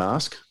 In my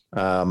mask.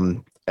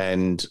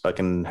 And I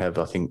can have,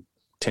 I think,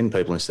 10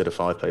 people instead of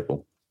 5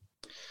 people.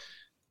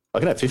 I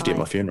can have 50 at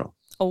my funeral.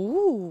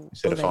 Oh,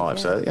 instead of 5.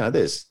 So,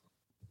 there's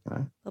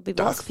there'll be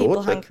dark lots of people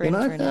thought, but, hankering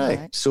for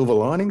an silver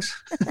linings.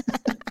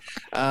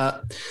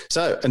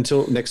 So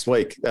until next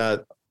week,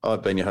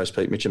 I've been your host,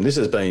 Pete Mitchell. This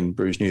has been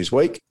Brews News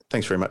Week.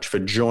 Thanks very much for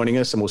joining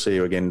us, and we'll see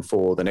you again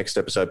for the next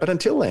episode. But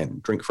until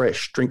then, drink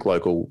fresh, drink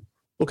local,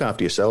 look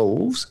after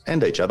yourselves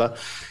and each other,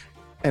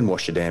 and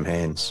wash your damn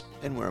hands.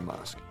 And wear a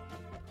mask.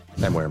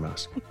 And wear a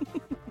mask.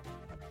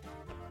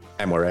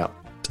 And we're out.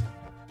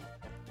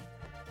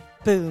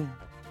 Boom.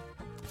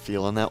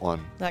 Feel on that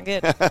one. Not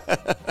good.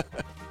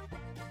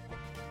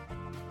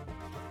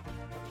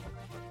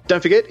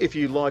 Don't forget, if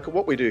you like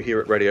what we do here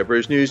at Radio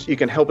Brews News, you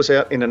can help us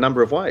out in a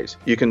number of ways.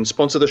 You can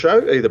sponsor the show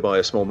either by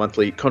a small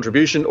monthly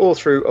contribution or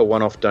through a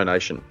one-off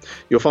donation.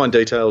 You'll find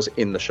details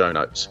in the show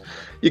notes.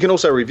 You can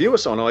also review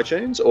us on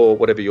iTunes or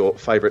whatever your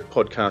favourite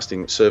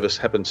podcasting service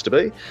happens to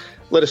be.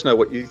 Let us know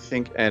what you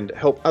think and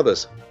help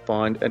others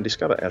find and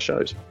discover our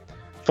shows.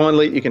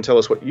 Finally, you can tell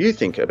us what you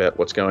think about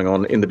what's going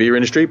on in the beer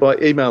industry by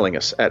emailing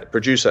us at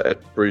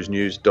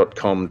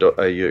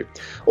producer@brewsnews.com.au.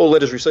 All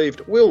letters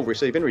received will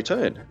receive in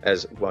return,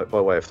 as by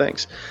way of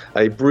thanks,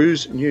 a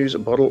Brews News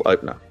bottle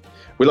opener.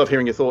 We love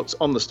hearing your thoughts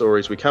on the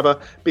stories we cover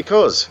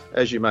because,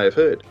 as you may have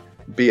heard,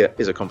 beer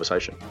is a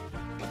conversation.